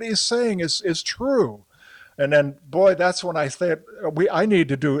madman, but what he's saying is true. And then, boy, that's when I thought I need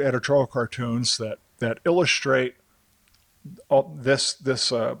to do editorial cartoons that illustrate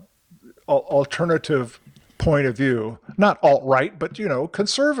this alternative point of view. Not alt-right, but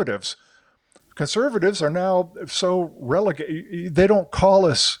conservatives. Conservatives are now so relegated. They don't call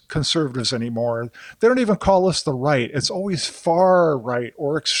us conservatives anymore. They don't even call us the right. It's always far right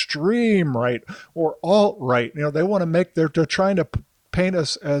or extreme right or alt-right. They want to they're trying to paint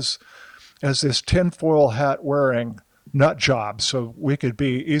us as this tinfoil hat wearing nut job, so we could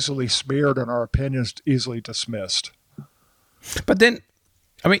be easily smeared and our opinions easily dismissed. But then,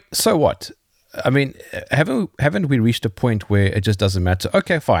 so what? Haven't we reached a point where it just doesn't matter?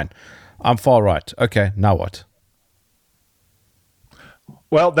 Okay, fine. I'm far right. Okay, now what?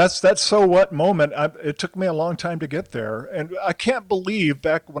 Well, that's so what moment. It took me a long time to get there. And I can't believe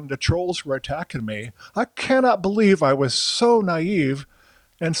back when the trolls were attacking me, I cannot believe I was so naive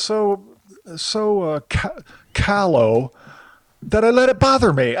and so callow that I let it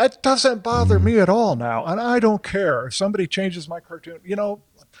bother me. It doesn't bother me at all now. And I don't care. If somebody changes my cartoon,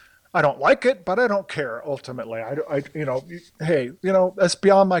 I don't like it, but I don't care ultimately. Hey, that's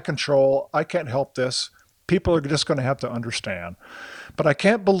beyond my control. I can't help this. People are just going to have to understand. But I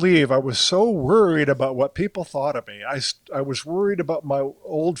can't believe I was so worried about what people thought of me. I was worried about my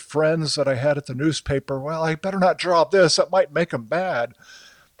old friends that I had at the newspaper. Well, I better not draw this. That might make them mad.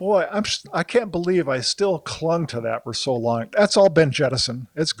 Boy, I can't believe I still clung to that for so long. That's all been jettisoned.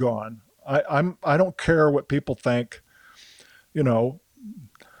 It's gone. I don't care what people think, And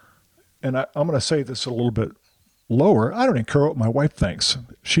I'm going to say this a little bit lower. I don't even care what my wife thinks.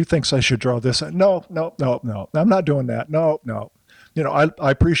 She thinks I should draw this. No. I'm not doing that. No. I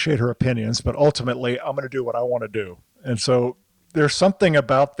appreciate her opinions, but ultimately I'm going to do what I want to do. And so there's something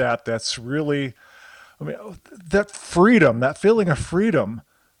about that that's really, that freedom, that feeling of freedom.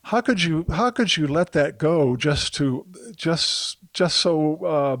 How could you let that go just so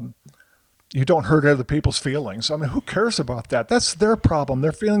you don't hurt other people's feelings? Who cares about that? That's their problem.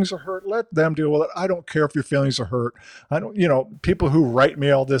 Their feelings are hurt. Let them deal with it. I don't care if your feelings are hurt. I don't. People who write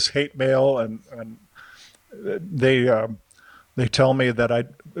me all this hate mail and they tell me that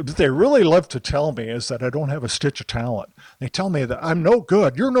they really love to tell me is that I don't have a stitch of talent. They tell me that I'm no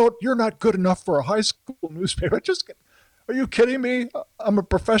good. You're not good enough for a high school newspaper. Are you kidding me? I'm a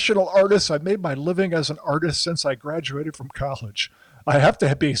professional artist. I've made my living as an artist since I graduated from college. I have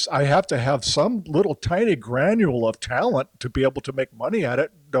to have some little tiny granule of talent to be able to make money at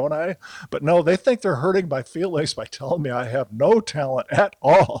it, don't I? But no, they think they're hurting my feelings by telling me I have no talent at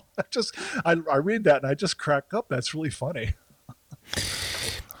all. I read that and I just crack up. That's really funny.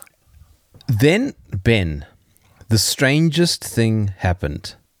 Then, Ben, The strangest thing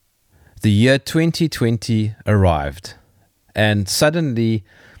happened. The year 2020 arrived, and suddenly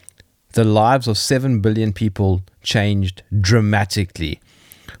the lives of 7 billion people changed dramatically.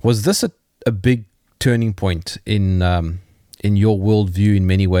 Was this a big turning point in your worldview in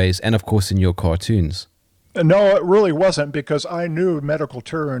many ways, and of course in your cartoons? No, it really wasn't, because I knew medical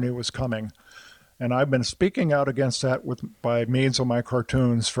tyranny was coming. And I've been speaking out against that by means of my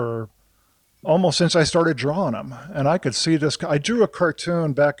cartoons for almost since I started drawing them. And I could see this. I drew a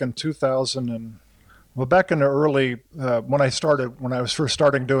cartoon back in 2000 back in the early, when I was first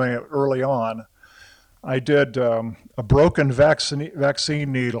starting doing it early on, I did a broken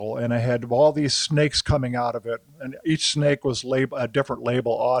vaccine needle, and I had all these snakes coming out of it. And each snake was a different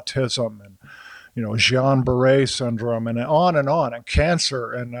label, autism and Guillain-Barré syndrome, and and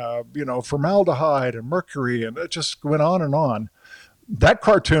cancer, and formaldehyde and mercury, and it just went on and on. That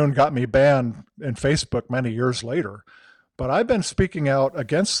cartoon got me banned in Facebook many years later. But I've been speaking out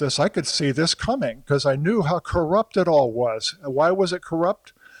against this. I could see this coming because I knew how corrupt it all was. Why was it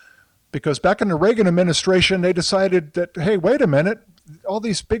corrupt? Because back in the Reagan administration, they decided that, hey, wait a minute, all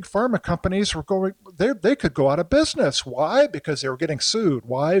these big pharma companies they could go out of business. Why? Because they were getting sued.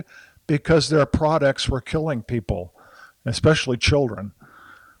 Why? Because their products were killing people, especially children.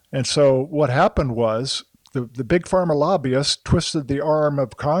 And so what happened was the big pharma lobbyists twisted the arm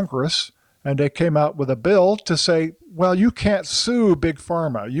of Congress, and they came out with a bill to say, well, you can't sue big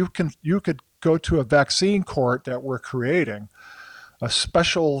pharma. You could go to a vaccine court that we're creating, a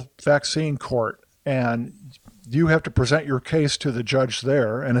special vaccine court, and you have to present your case to the judge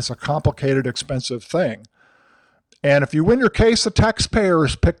there, and it's a complicated, expensive thing. And if you win your case, the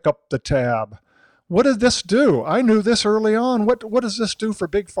taxpayers pick up the tab. What did this do? I knew this early on. What does this do for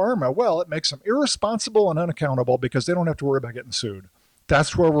big pharma? Well, it makes them irresponsible and unaccountable because they don't have to worry about getting sued.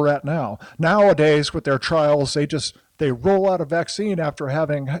 That's where we're at now. Nowadays, with their trials, they roll out a vaccine after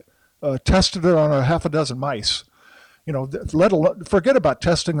having tested it on a half a dozen mice. Forget about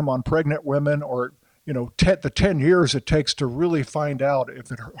testing them on pregnant women or the 10 years it takes to really find out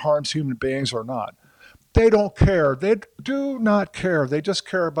if it harms human beings or not. They don't care. They do not care. They just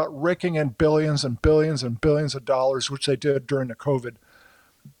care about raking in billions and billions and billions of dollars, which they did during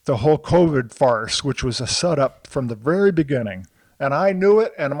the whole COVID farce, which was a setup from the very beginning. And I knew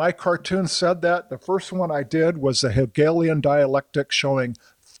it, and my cartoon said that. The first one I did was the Hegelian dialectic, showing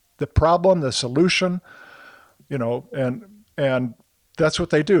the problem, the solution, and that's what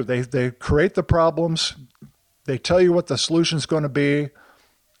they do. They create the problems, they tell you what the solution's going to be,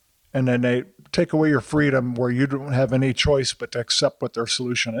 and then they take away your freedom where you don't have any choice but to accept what their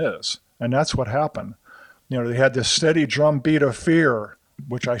solution is. And that's what happened. They had this steady drumbeat of fear,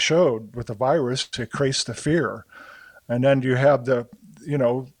 which I showed with the virus to increase the fear. And then you have them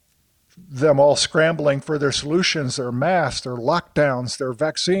all scrambling for their solutions, their masks, their lockdowns, their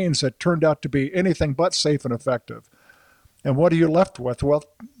vaccines that turned out to be anything but safe and effective. And what are you left with? Well,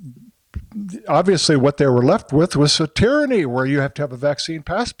 obviously what they were left with was a tyranny where you have to have a vaccine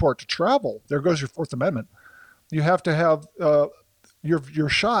passport to travel. There goes your Fourth Amendment. You have to have your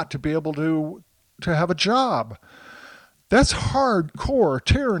shot to be able to have a job. That's hardcore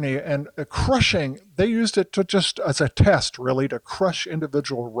tyranny and crushing. They used it to just as a test, really, to crush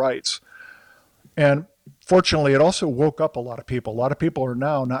individual rights. And fortunately, it also woke up a lot of people. A lot of people are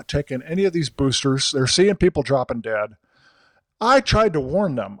now not taking any of these boosters. They're seeing people dropping dead. I tried to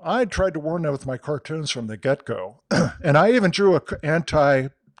warn them. With my cartoons from the get-go. And I even drew an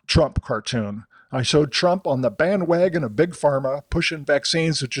anti-Trump cartoon. I showed Trump on the bandwagon of Big Pharma pushing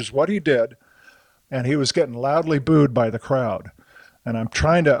vaccines, which is what he did. And he was getting loudly booed by the crowd. And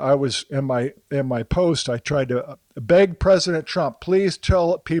I was in my post, I tried to beg President Trump, please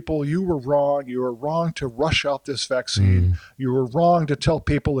tell people you were wrong. You were wrong to rush out this vaccine. You were wrong to tell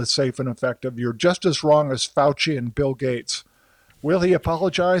people it's safe and effective. You're just as wrong as Fauci and Bill Gates. Will he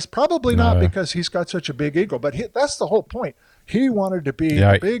apologize? Probably not, because he's got such a big ego. But that's the whole point. He wanted to be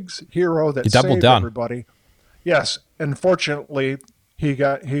the big hero that saved everybody. Yes, unfortunately, he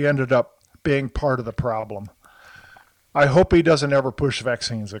ended up being part of the problem. I hope he doesn't ever push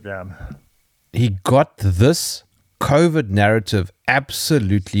vaccines again. He got this COVID narrative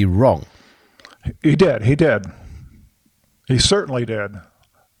absolutely wrong. He did. He certainly did.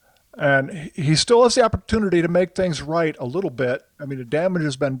 And he still has the opportunity to make things right a little bit. I mean, the damage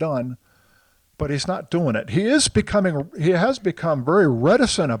has been done, but he's not doing it. He has become very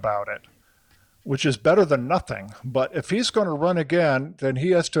reticent about it, which is better than nothing. But if he's going to run again, then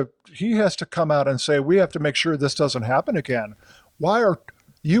he has to come out and say, we have to make sure this doesn't happen again. Why are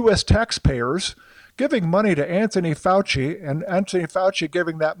U.S. taxpayers giving money to Anthony Fauci, and Anthony Fauci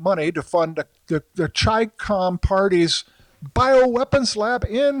giving that money to fund the Chi-Com party's bioweapons lab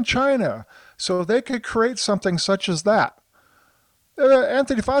in China so they could create something such as that.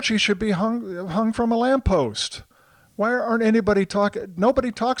 Anthony Fauci should be hung from a lamppost. Why aren't anybody talking?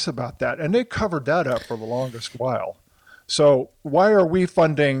 Nobody talks about that, and they covered that up for the longest while. So why are we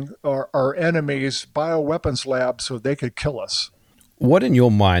funding our enemies' bioweapons lab so they could kill us? What in your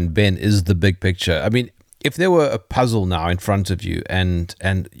mind, Ben, is the big picture? I mean, if there were a puzzle now in front of you, and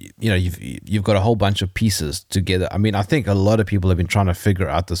you've got a whole bunch of pieces together. I mean, I think a lot of people have been trying to figure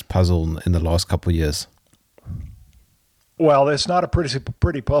out this puzzle in the last couple of years. Well, it's not a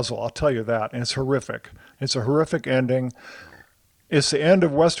pretty puzzle, I'll tell you that. And it's horrific. It's a horrific ending. It's the end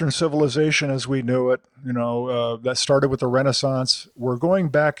of Western civilization as we knew it. That started with the Renaissance. We're going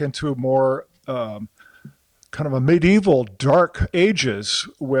back into more kind of a medieval dark ages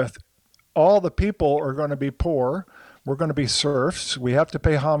with all the people are going to be poor. We're going to be serfs. We have to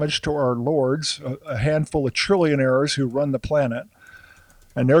pay homage to our lords, a handful of trillionaires who run the planet.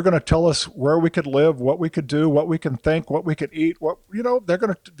 And they're going to tell us where we could live, what we could do, what we can think, what we could eat. They're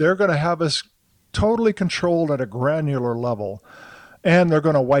going to have us totally controlled at a granular level, and they're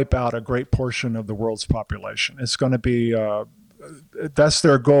going to wipe out a great portion of the world's population. It's going to be that's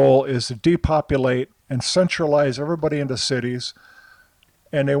their goal, is to depopulate and centralize everybody into cities,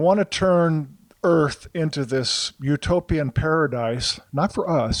 and they want to turn Earth into this utopian paradise, not for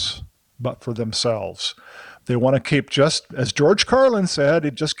us, but for themselves. They want to keep, just as George Carlin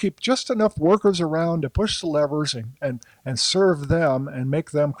said, just keep just enough workers around to push the levers and serve them and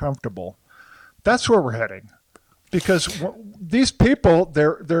make them comfortable. That's where we're heading, because these people,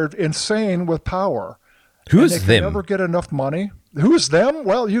 they're insane with power. Who's them? They never get enough money. Who's them?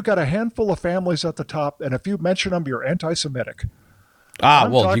 Well, you got a handful of families at the top, and if you mention them, you're anti-Semitic.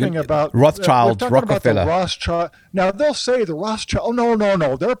 I'm talking about Rothschild, Rockefeller. About the Rothschild. Now they'll say the Rothschild. Oh,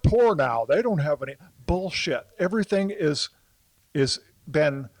 no, they're poor now. They don't have any bullshit. Everything is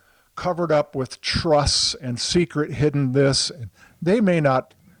been covered up with trusts and secret hidden this. They may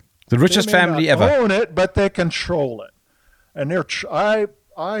not. The richest family ever. Own it, but they control it, and they're.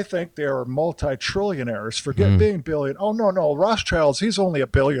 I think they are multi-trillionaires. Forget being billion. Oh, no. Rothschilds, he's only a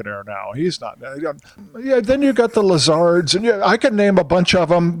billionaire now. He's not. Yeah, then you got the Lazards, and I can name a bunch of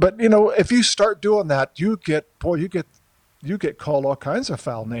them. But, if you start doing that, you get called all kinds of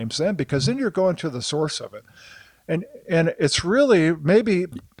foul names then, because then you're going to the source of it. And it's really maybe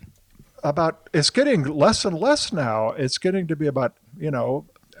about, it's getting less and less now. It's getting to be about,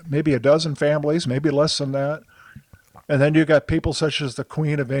 maybe a dozen families, maybe less than that. And then you got people such as the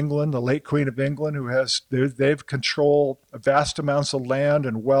Queen of England, the late Queen of England, they've controlled vast amounts of land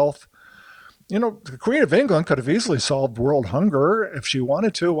and wealth. The Queen of England could have easily solved world hunger if she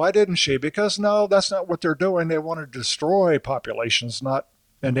wanted to. Why didn't she? Because no, that's not what they're doing. They want to destroy populations, not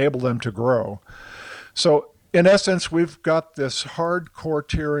enable them to grow. So in essence, we've got this hardcore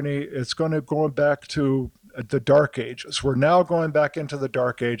tyranny. It's going back to the Dark Ages. We're now going back into the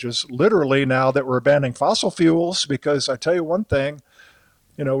Dark Ages, literally, now that we're banning fossil fuels, because I tell you one thing,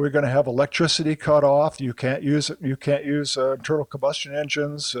 we're going to have electricity cut off. You can't use internal combustion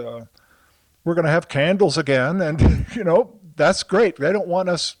engines. We're going to have candles again, and that's great. They don't want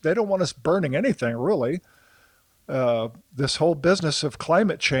us burning anything, really. This whole business of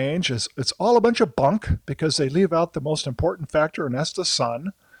climate change it's all a bunch of bunk, because they leave out the most important factor, and that's the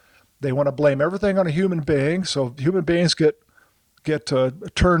sun. They want to blame everything on a human being, so human beings get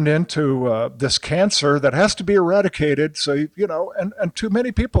turned into this cancer that has to be eradicated. So and too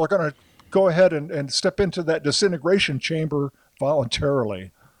many people are going to go ahead and step into that disintegration chamber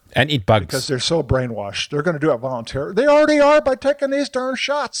voluntarily and eat bugs because they're so brainwashed. They're going to do it voluntarily. They already are by taking these darn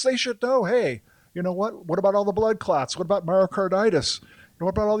shots. They should know. Hey, you know what? What about all the blood clots? What about myocarditis? What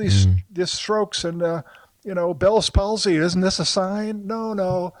about all these strokes and Bell's palsy? Isn't this a sign?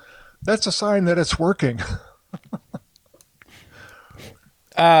 No. That's a sign that it's working.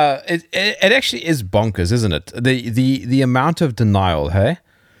 It actually is bonkers, isn't it? The amount of denial,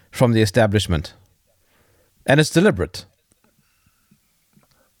 from the establishment, and it's deliberate.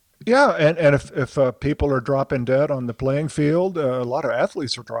 Yeah, and if people are dropping dead on the playing field, a lot of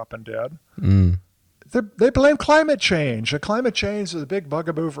athletes are dropping dead. They blame climate change. Climate change is a big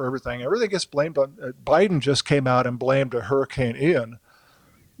bugaboo for everything. Everything gets blamed on. Biden just came out and blamed Hurricane Ian.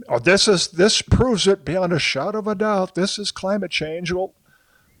 Oh, this proves it beyond a shadow of a doubt. This is climate change. Well,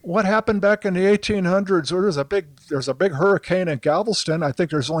 what happened back in the 1800s? There's a big hurricane in Galveston. I think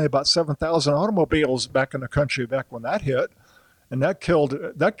there's only about 7,000 automobiles back in the country back when that hit, and that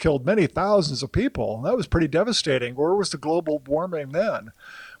killed many thousands of people. That was pretty devastating. Where was the global warming then?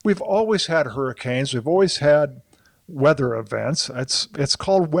 We've always had hurricanes. We've always had weather events. It's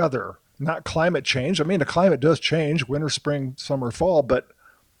called weather, not climate change. I mean, the climate does change, winter, spring, summer, fall, but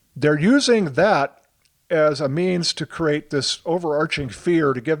they're using that as a means to create this overarching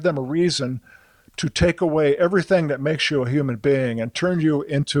fear, to give them a reason to take away everything that makes you a human being and turn you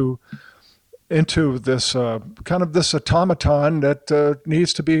into this kind of this automaton that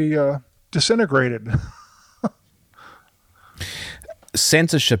needs to be disintegrated.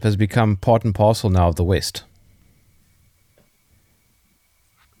 Censorship has become part and parcel now of the West.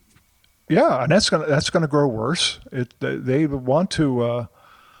 Yeah, and that's gonna grow worse. They want to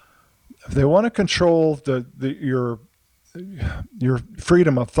control your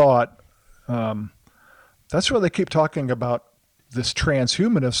freedom of thought. That's why they keep talking about this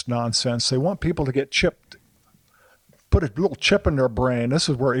transhumanist nonsense. They want people to get chipped, put a little chip in their brain. This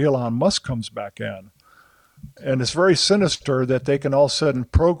is where Elon Musk comes back in. And it's very sinister that they can all of a sudden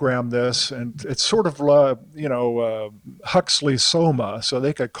program this, and it's sort of Huxley's soma, so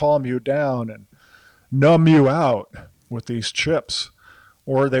they could calm you down and numb you out with these chips.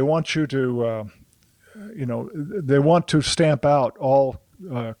 Or they want you to, they want to stamp out all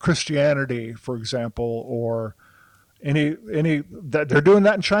Christianity, for example, or any that they're doing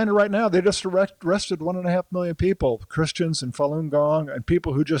that in China right now. They just arrested 1.5 million people, Christians in Falun Gong, and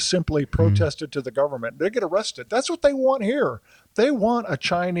people who just simply protested to the government. They get arrested. That's what they want here. They want a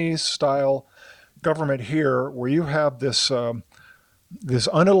Chinese style government here, where you have this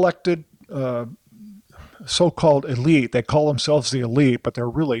unelected so-called elite. They call themselves the elite, but they're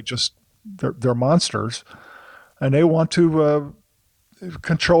really just they're monsters, and they want to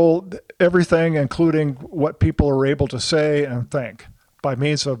control everything, including what people are able to say and think, by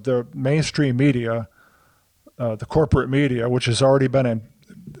means of the mainstream media, the corporate media, which has already been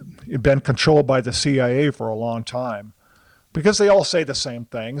controlled by the CIA for a long time, because they all say the same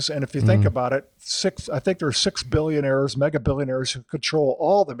things. And if you think about it, I think there's 6 billionaires, mega billionaires, who control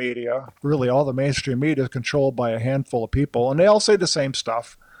all the media. Really, all the mainstream media is controlled by a handful of people, and they all say the same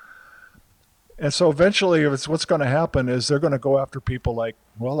stuff. And so eventually, what's going to happen is they're going to go after people like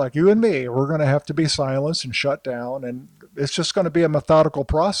you and me. We're going to have to be silenced and shut down. And it's just going to be a methodical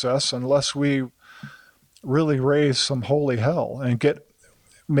process unless we really raise some holy hell and get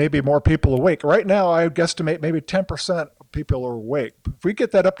maybe more people awake. Right now, I guesstimate maybe 10% of people are awake. If we get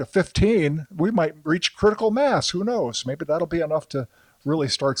that up to 15, we might reach critical mass. Who knows? Maybe that'll be enough to really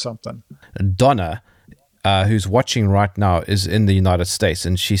start something. Donna, who's watching right now, is in the United States,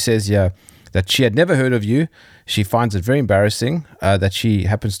 and she says, that she had never heard of you. She finds it very embarrassing that she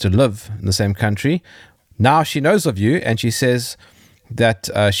happens to live in the same country. Now she knows of you, and she says that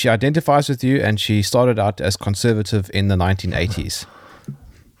she identifies with you, and she started out as conservative in the 1980s.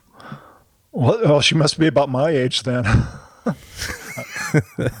 Well, she must be about my age then.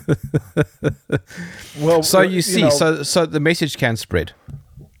 Well, so you see, so the message can spread.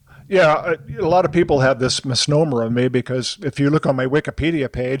 Yeah, a lot of people have this misnomer of me, because if you look on my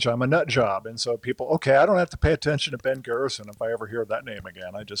Wikipedia page, I'm a nut job. And so people, okay, I don't have to pay attention to Ben Garrison if I ever hear that name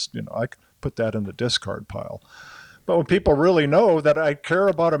again. I just, I put that in the discard pile. But when people really know that I care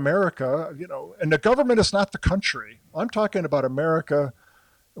about America, and the government is not the country. I'm talking about America.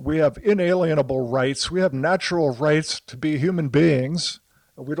 We have inalienable rights. We have natural rights to be human beings.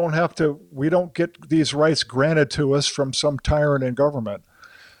 We don't get these rights granted to us from some tyrant in government.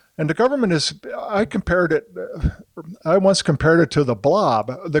 And the government I once compared it to the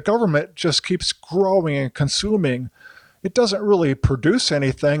blob. The government just keeps growing and consuming. It doesn't really produce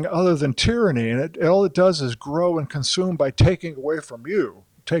anything other than tyranny. And all it does is grow and consume by taking away from you.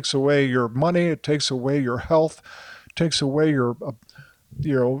 It takes away your money. It takes away your health. It takes away your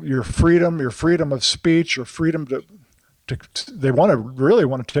freedom of speech, your freedom they really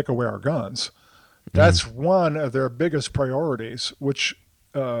want to take away our guns. That's one of their biggest priorities, which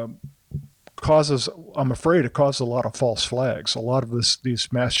I'm afraid it causes a lot of false flags. A lot of these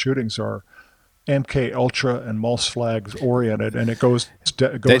mass shootings are MK Ultra and false flags oriented, and it goes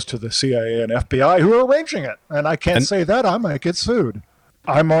to the CIA and FBI who are arranging it. And I can't say that. I might get sued.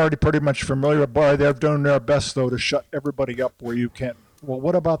 I'm already pretty much familiar with why they've done their best, though, to shut everybody up where you can't. Well,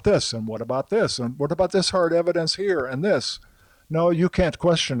 what about this? And what about this? And what about this hard evidence here and this? No, you can't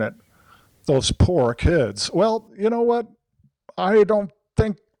question it. Those poor kids. Well, you know what? I don't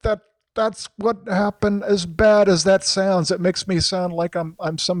think that's what happened, as bad as that sounds. It makes me sound like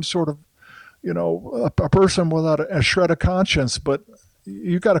I'm some sort of, a person without a shred of conscience, but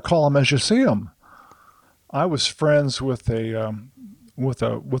you got to call them as you see them. I was friends with a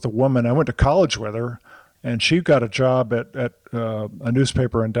woman. I went to college with her, and she got a job at a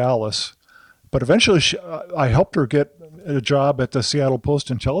newspaper in Dallas. But eventually, I helped her get a job at the Seattle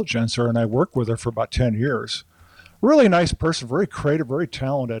Post-Intelligencer, and I worked with her for about 10 years. Really nice person, very creative, very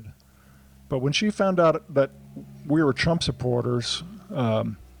talented. But when she found out that we were Trump supporters,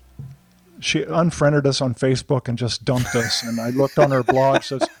 she unfriended us on Facebook and just dumped us. And I looked on her blog,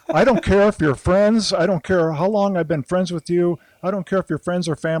 says, I don't care if you're friends. I don't care how long I've been friends with you. I don't care if you're friends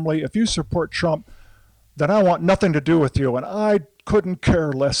or family. If you support Trump, then I want nothing to do with you. And I couldn't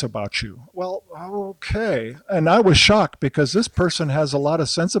care less about you. Well, okay. And I was shocked because this person has a lot of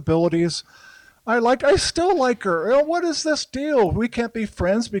sensibilities. I still like her. What is this deal? We can't be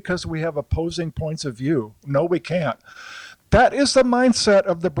friends because we have opposing points of view. No, we can't. That is the mindset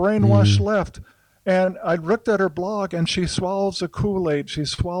of the brainwashed left. And I looked at her blog, and she swallows the Kool-Aid. She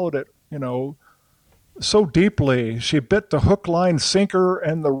swallowed it, so deeply. She bit the hook, line, sinker,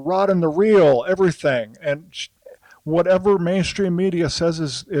 and the rod and the reel, everything. And whatever mainstream media says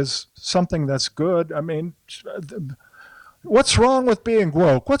is something that's good. I mean, what's wrong with being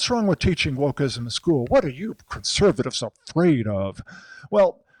woke? What's wrong with teaching wokeism in school? What are you conservatives afraid of?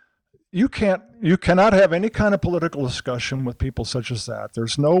 Well, you cannot have any kind of political discussion with people such as that.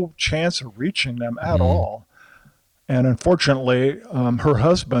 There's no chance of reaching them at all. And unfortunately, her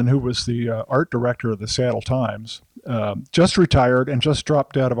husband, who was the art director of the Seattle Times, just retired and just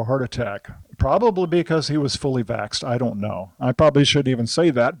dropped dead of a heart attack, probably because he was fully vaxxed. I don't know. I probably shouldn't even say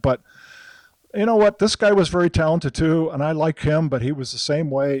that, but you know what? This guy was very talented too, and I like him, but he was the same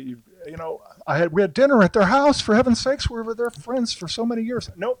way. We had dinner at their house, for heaven's sakes. We were their friends for so many years.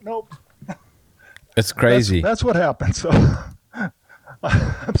 Nope. It's crazy. That's what happened. So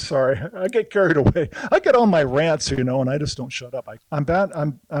I'm sorry. I get carried away. I get on my rants, and I just don't shut up. I'm bad.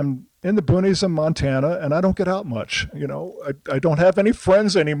 I'm in the boonies of Montana, and I don't get out much. I don't have any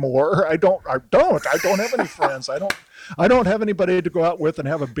friends anymore. I don't have any friends. I don't have anybody to go out with and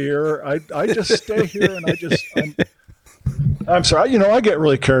have a beer. I just stay here, and I'm sorry. I get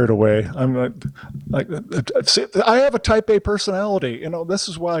really carried away. I have a type A personality. This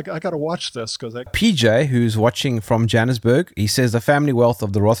is why I got to watch this because PJ, who's watching from Johannesburg, he says the family wealth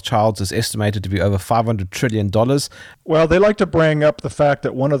of the Rothschilds is estimated to be over $500 trillion. Well, they like to bring up the fact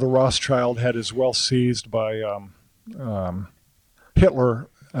that one of the Rothschild had his wealth seized by Hitler,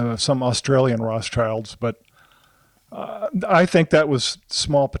 some Australian Rothschilds, but I think that was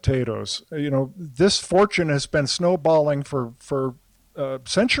small potatoes. This fortune has been snowballing for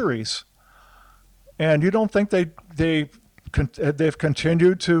centuries, and you don't think they've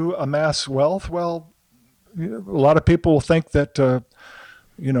continued to amass wealth? Well, a lot of people think that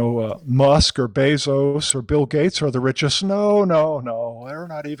Musk or Bezos or Bill Gates are the richest. No, they're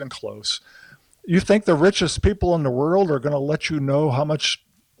not even close. You think the richest people in the world are going to let you know how much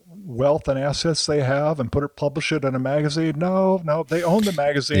wealth and assets they have and publish it in a magazine? No, they own the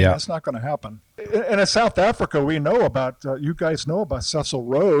magazine. Yeah. That's not going to happen. And in South Africa, we know about, you guys know about Cecil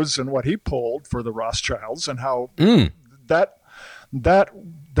Rhodes and what he pulled for the Rothschilds and how that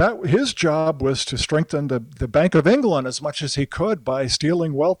his job was to strengthen the Bank of England as much as he could by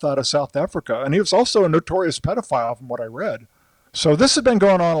stealing wealth out of South Africa. And he was also a notorious pedophile from what I read. So this has been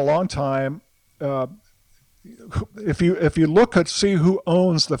going on a long time. If you look at see who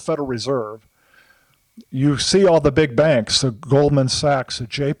owns the Federal Reserve, you see all the big banks: the Goldman Sachs, the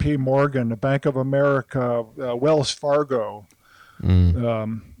J.P. Morgan, the Bank of America, Wells Fargo.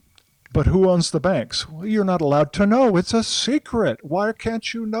 But who owns the banks? Well, you're not allowed to know. It's a secret. Why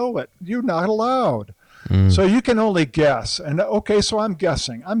can't you know it? You're not allowed. So you can only guess. And okay, so I'm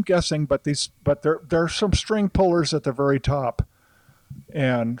guessing, but there are some string pullers at the very top,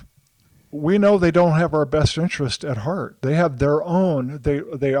 and we know they don't have our best interest at heart. They have their own,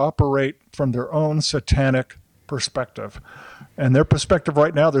 they operate from their own satanic perspective. And their perspective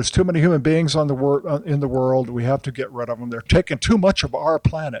right now, there's too many human beings in the world. We have to get rid of them. They're taking too much of our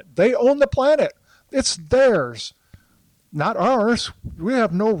planet. They own the planet. It's theirs, not ours. We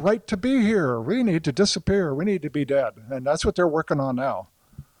have no right to be here. We need to disappear. We need to be dead. And that's what they're working on now.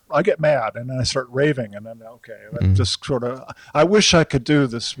 I get mad and then I start raving, and then just sort of. I wish I could do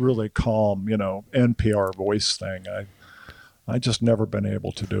this really calm, NPR voice thing. I just never been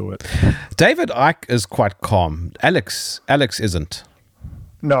able to do it. David Icke is quite calm. Alex isn't.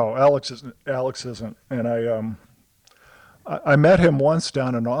 No, Alex isn't. And I met him once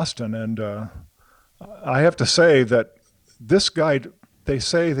down in Austin, and I have to say that this guy. They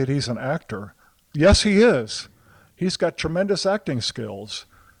say that he's an actor. Yes, he is. He's got tremendous acting skills.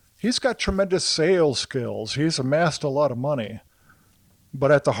 He's got tremendous sales skills. He's amassed a lot of money.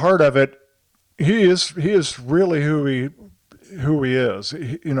 But at the heart of it, he is really who who he is.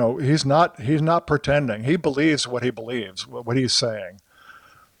 He's not pretending. He believes what he believes, what he's saying.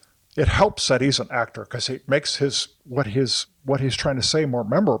 It helps that he's an actor because it makes what he's trying to say more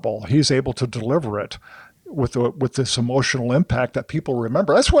memorable. He's able to deliver it with this emotional impact that people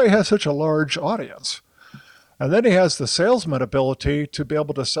remember. That's why he has such a large audience. And then he has the salesman ability to be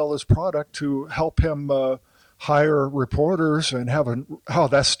able to sell his product to help him hire reporters and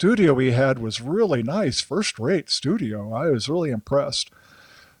that studio he had was really nice, first-rate studio. I was really impressed.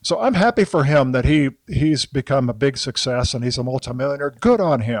 So I'm happy for him that he's become a big success and he's a multimillionaire. Good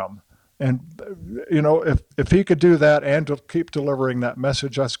on him. And if he could do that and to keep delivering that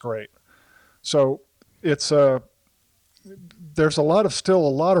message, that's great. So it's there's still a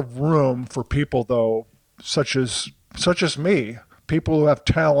lot of room for people though, such as me, people who have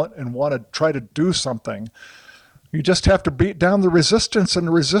talent and want to try to do something. You just have to beat down the resistance, and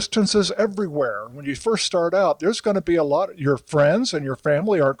the resistance is everywhere. When you first start out, there's going to be your friends and your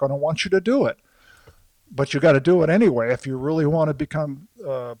family aren't going to want you to do it. But you got to do it anyway. If you really want to become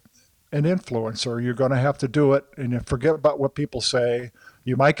an influencer, you're going to have to do it, and you forget about what people say.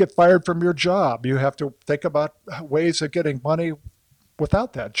 You might get fired from your job. You have to think about ways of getting money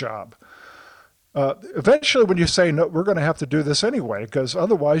without that job. Eventually, when you say no, we're going to have to do this anyway, because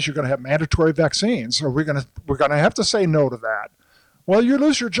otherwise you're going to have mandatory vaccines, or we're going to have to say no to that. Well, you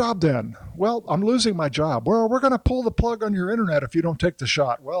lose your job then. Well, I'm losing my job. Well, we're going to pull the plug on your internet if you don't take the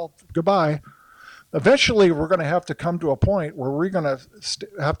shot. Well, goodbye. Eventually, we're going to have to come to a point where we're going to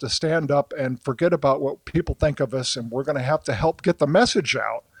have to stand up and forget about what people think of us, and we're going to have to help get the message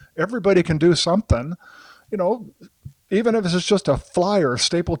out. Everybody can do something, even if it's just a flyer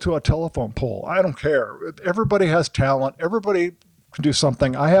stapled to a telephone pole. I don't care. Everybody has talent. Everybody can do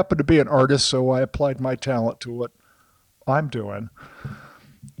something. I happen to be an artist, so I applied my talent to what I'm doing.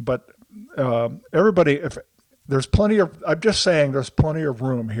 But everybody, I'm just saying there's plenty of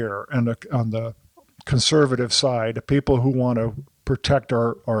room here on the conservative side, people who want to protect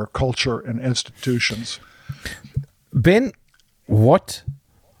our culture and institutions. Ben, what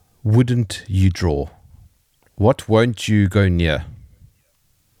wouldn't you draw? What won't you go near?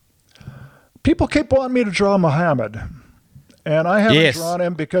 People keep wanting me to draw Muhammad, and I haven't drawn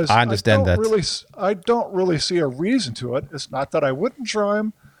him because I understand that. I don't really see a reason to it. It's not that I wouldn't draw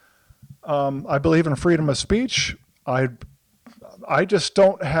him. I believe in freedom of speech. I just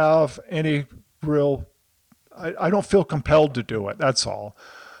don't have any real. I don't feel compelled to do it. That's all.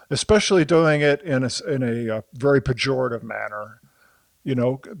 Especially doing it in a very pejorative manner.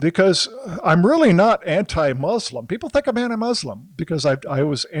 Because I'm really not anti-Muslim. People think I'm anti-Muslim because I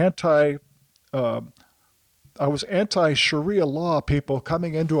was anti-Sharia law people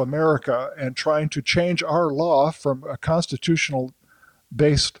coming into America and trying to change our law from a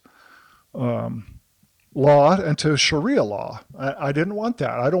constitutional-based law into Sharia law. I didn't want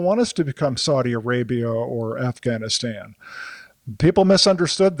that. I don't want us to become Saudi Arabia or Afghanistan. People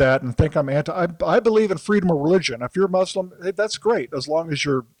misunderstood that and think I'm anti. I believe in freedom of religion. If you're Muslim, that's great, as long as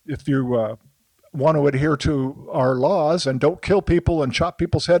if you want to adhere to our laws and don't kill people and chop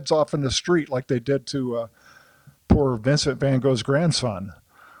people's heads off in the street like they did to poor Vincent van Gogh's grandson.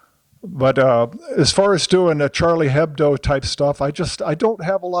 But as far as doing the Charlie Hebdo type stuff, I don't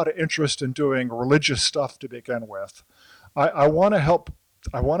have a lot of interest in doing religious stuff to begin with. I want to help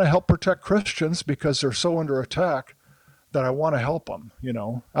protect Christians because they're so under attack that I want to help them.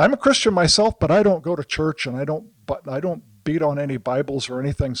 I'm a Christian myself, but I don't go to church and I don't beat on any Bibles or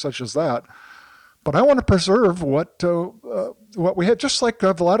anything such as that. But I want to preserve what we had, just like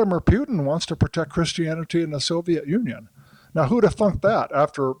Vladimir Putin wants to protect Christianity in the Soviet Union. Now, who'd have thunk that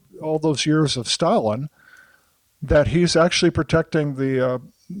after all those years of Stalin, that he's actually protecting the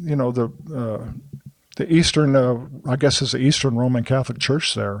Eastern, I guess is the Eastern Roman Catholic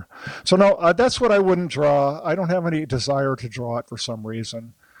Church there. So no, that's what I wouldn't draw. I don't have any desire to draw it for some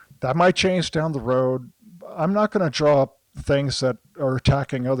reason. That might change down the road. I'm not going to draw things that are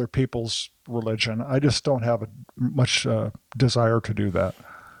attacking other people's religion. I just don't have much desire to do that.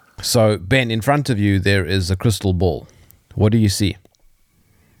 So, Ben, in front of you, there is a crystal ball. What do you see?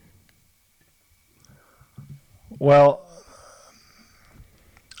 Well,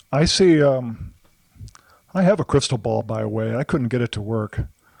 I see... I have a crystal ball, by the way. I couldn't get it to work,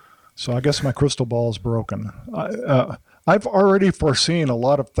 so I guess my crystal ball is broken. I've already foreseen a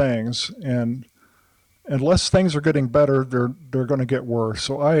lot of things, and unless things are getting better, they're going to get worse.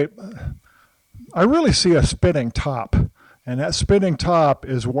 So I really see a spinning top, and that spinning top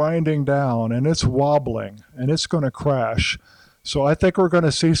is winding down, and it's wobbling, and it's going to crash. So I think we're going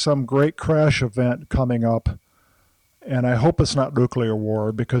to see some great crash event coming up. And I hope it's not nuclear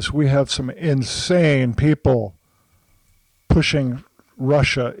war, because we have some insane people pushing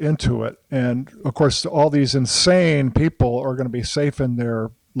Russia into it. And of course, all these insane people are going to be safe in their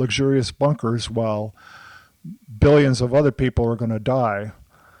luxurious bunkers while billions of other people are going to die.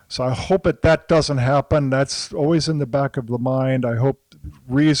 So I hope that doesn't happen. That's always in the back of the mind. I hope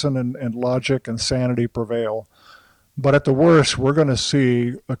reason and logic and sanity prevail. But at the worst, we're going to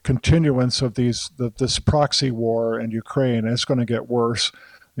see a continuance of this proxy war in Ukraine, and it's going to get worse.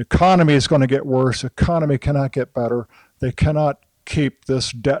 The economy is going to get worse. The economy cannot get better. They cannot keep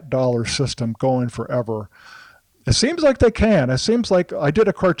this debt dollar system going forever. It seems like they can. It seems like I did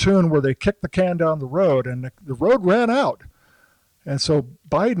a cartoon where they kicked the can down the road, and the road ran out. And so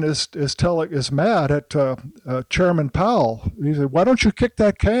Biden is mad at Chairman Powell. He said, "Why don't you kick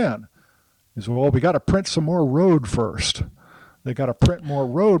that can?" He said, "Well, we got to print some more road first. They got to print more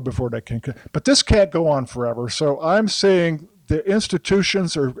road before they can." But this can't go on forever. So I'm seeing the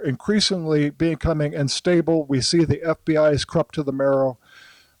institutions are increasingly becoming unstable. We see the FBI is corrupt to the marrow.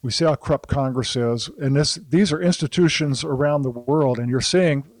 We see how corrupt Congress is. And these are institutions around the world. And you're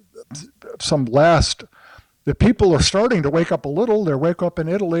seeing the people are starting to wake up a little. They wake up in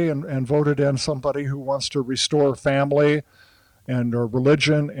Italy and voted in somebody who wants to restore family and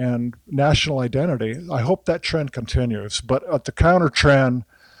religion and national identity. I hope that trend continues. But at the counter trend,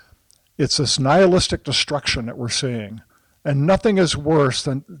 it's this nihilistic destruction that we're seeing. And nothing is worse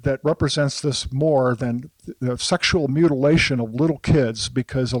that represents this more than the sexual mutilation of little kids,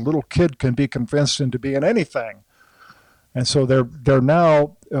 because a little kid can be convinced into being anything. And so they're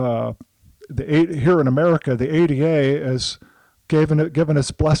now, here in America, the ADA has given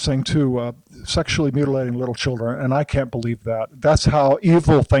its blessing to sexually mutilating little children, and I can't believe that. That's how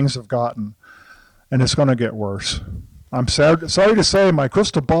evil things have gotten, and it's going to get worse. I'm sorry to say my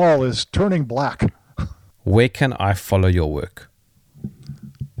crystal ball is turning black. Where can I follow your work?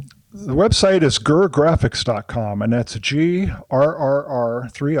 The website is grgraphics.com, and that's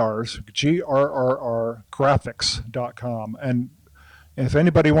GRRR, 3 R's, GRRR graphics.com. And if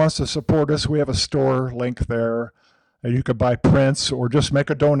anybody wants to support us, we have a store link there. You could buy prints or just make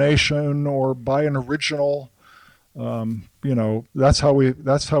a donation or buy an original. That's how we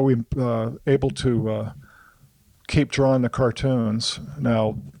able to keep drawing the cartoons.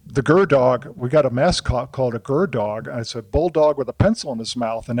 Now, the Gur dog, we got a mascot called a Gur dog. It's a bulldog with a pencil in his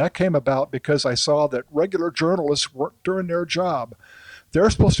mouth, and that came about because I saw that regular journalists weren't doing their job. They're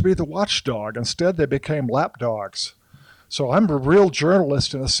supposed to be the watchdog. Instead, they became lapdogs. So I'm a real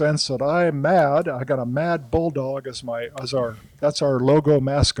journalist in a sense that I'm mad. I got a mad bulldog that's our logo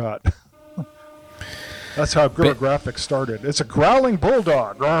mascot. That's how Gur Graphics started. It's a growling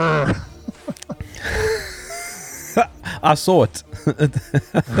bulldog. I saw it.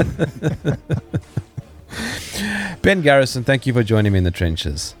 Ben Garrison, thank you for joining me in the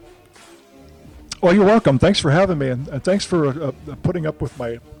trenches. Well, you're welcome. Thanks for having me, and thanks for putting up with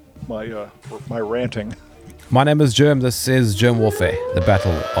my ranting. My name is Germ. This is Germ Warfare, the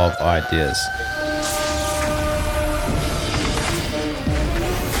battle of ideas.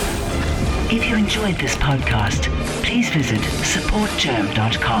 If you enjoyed this podcast, please visit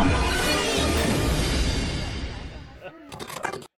supportgerm.com.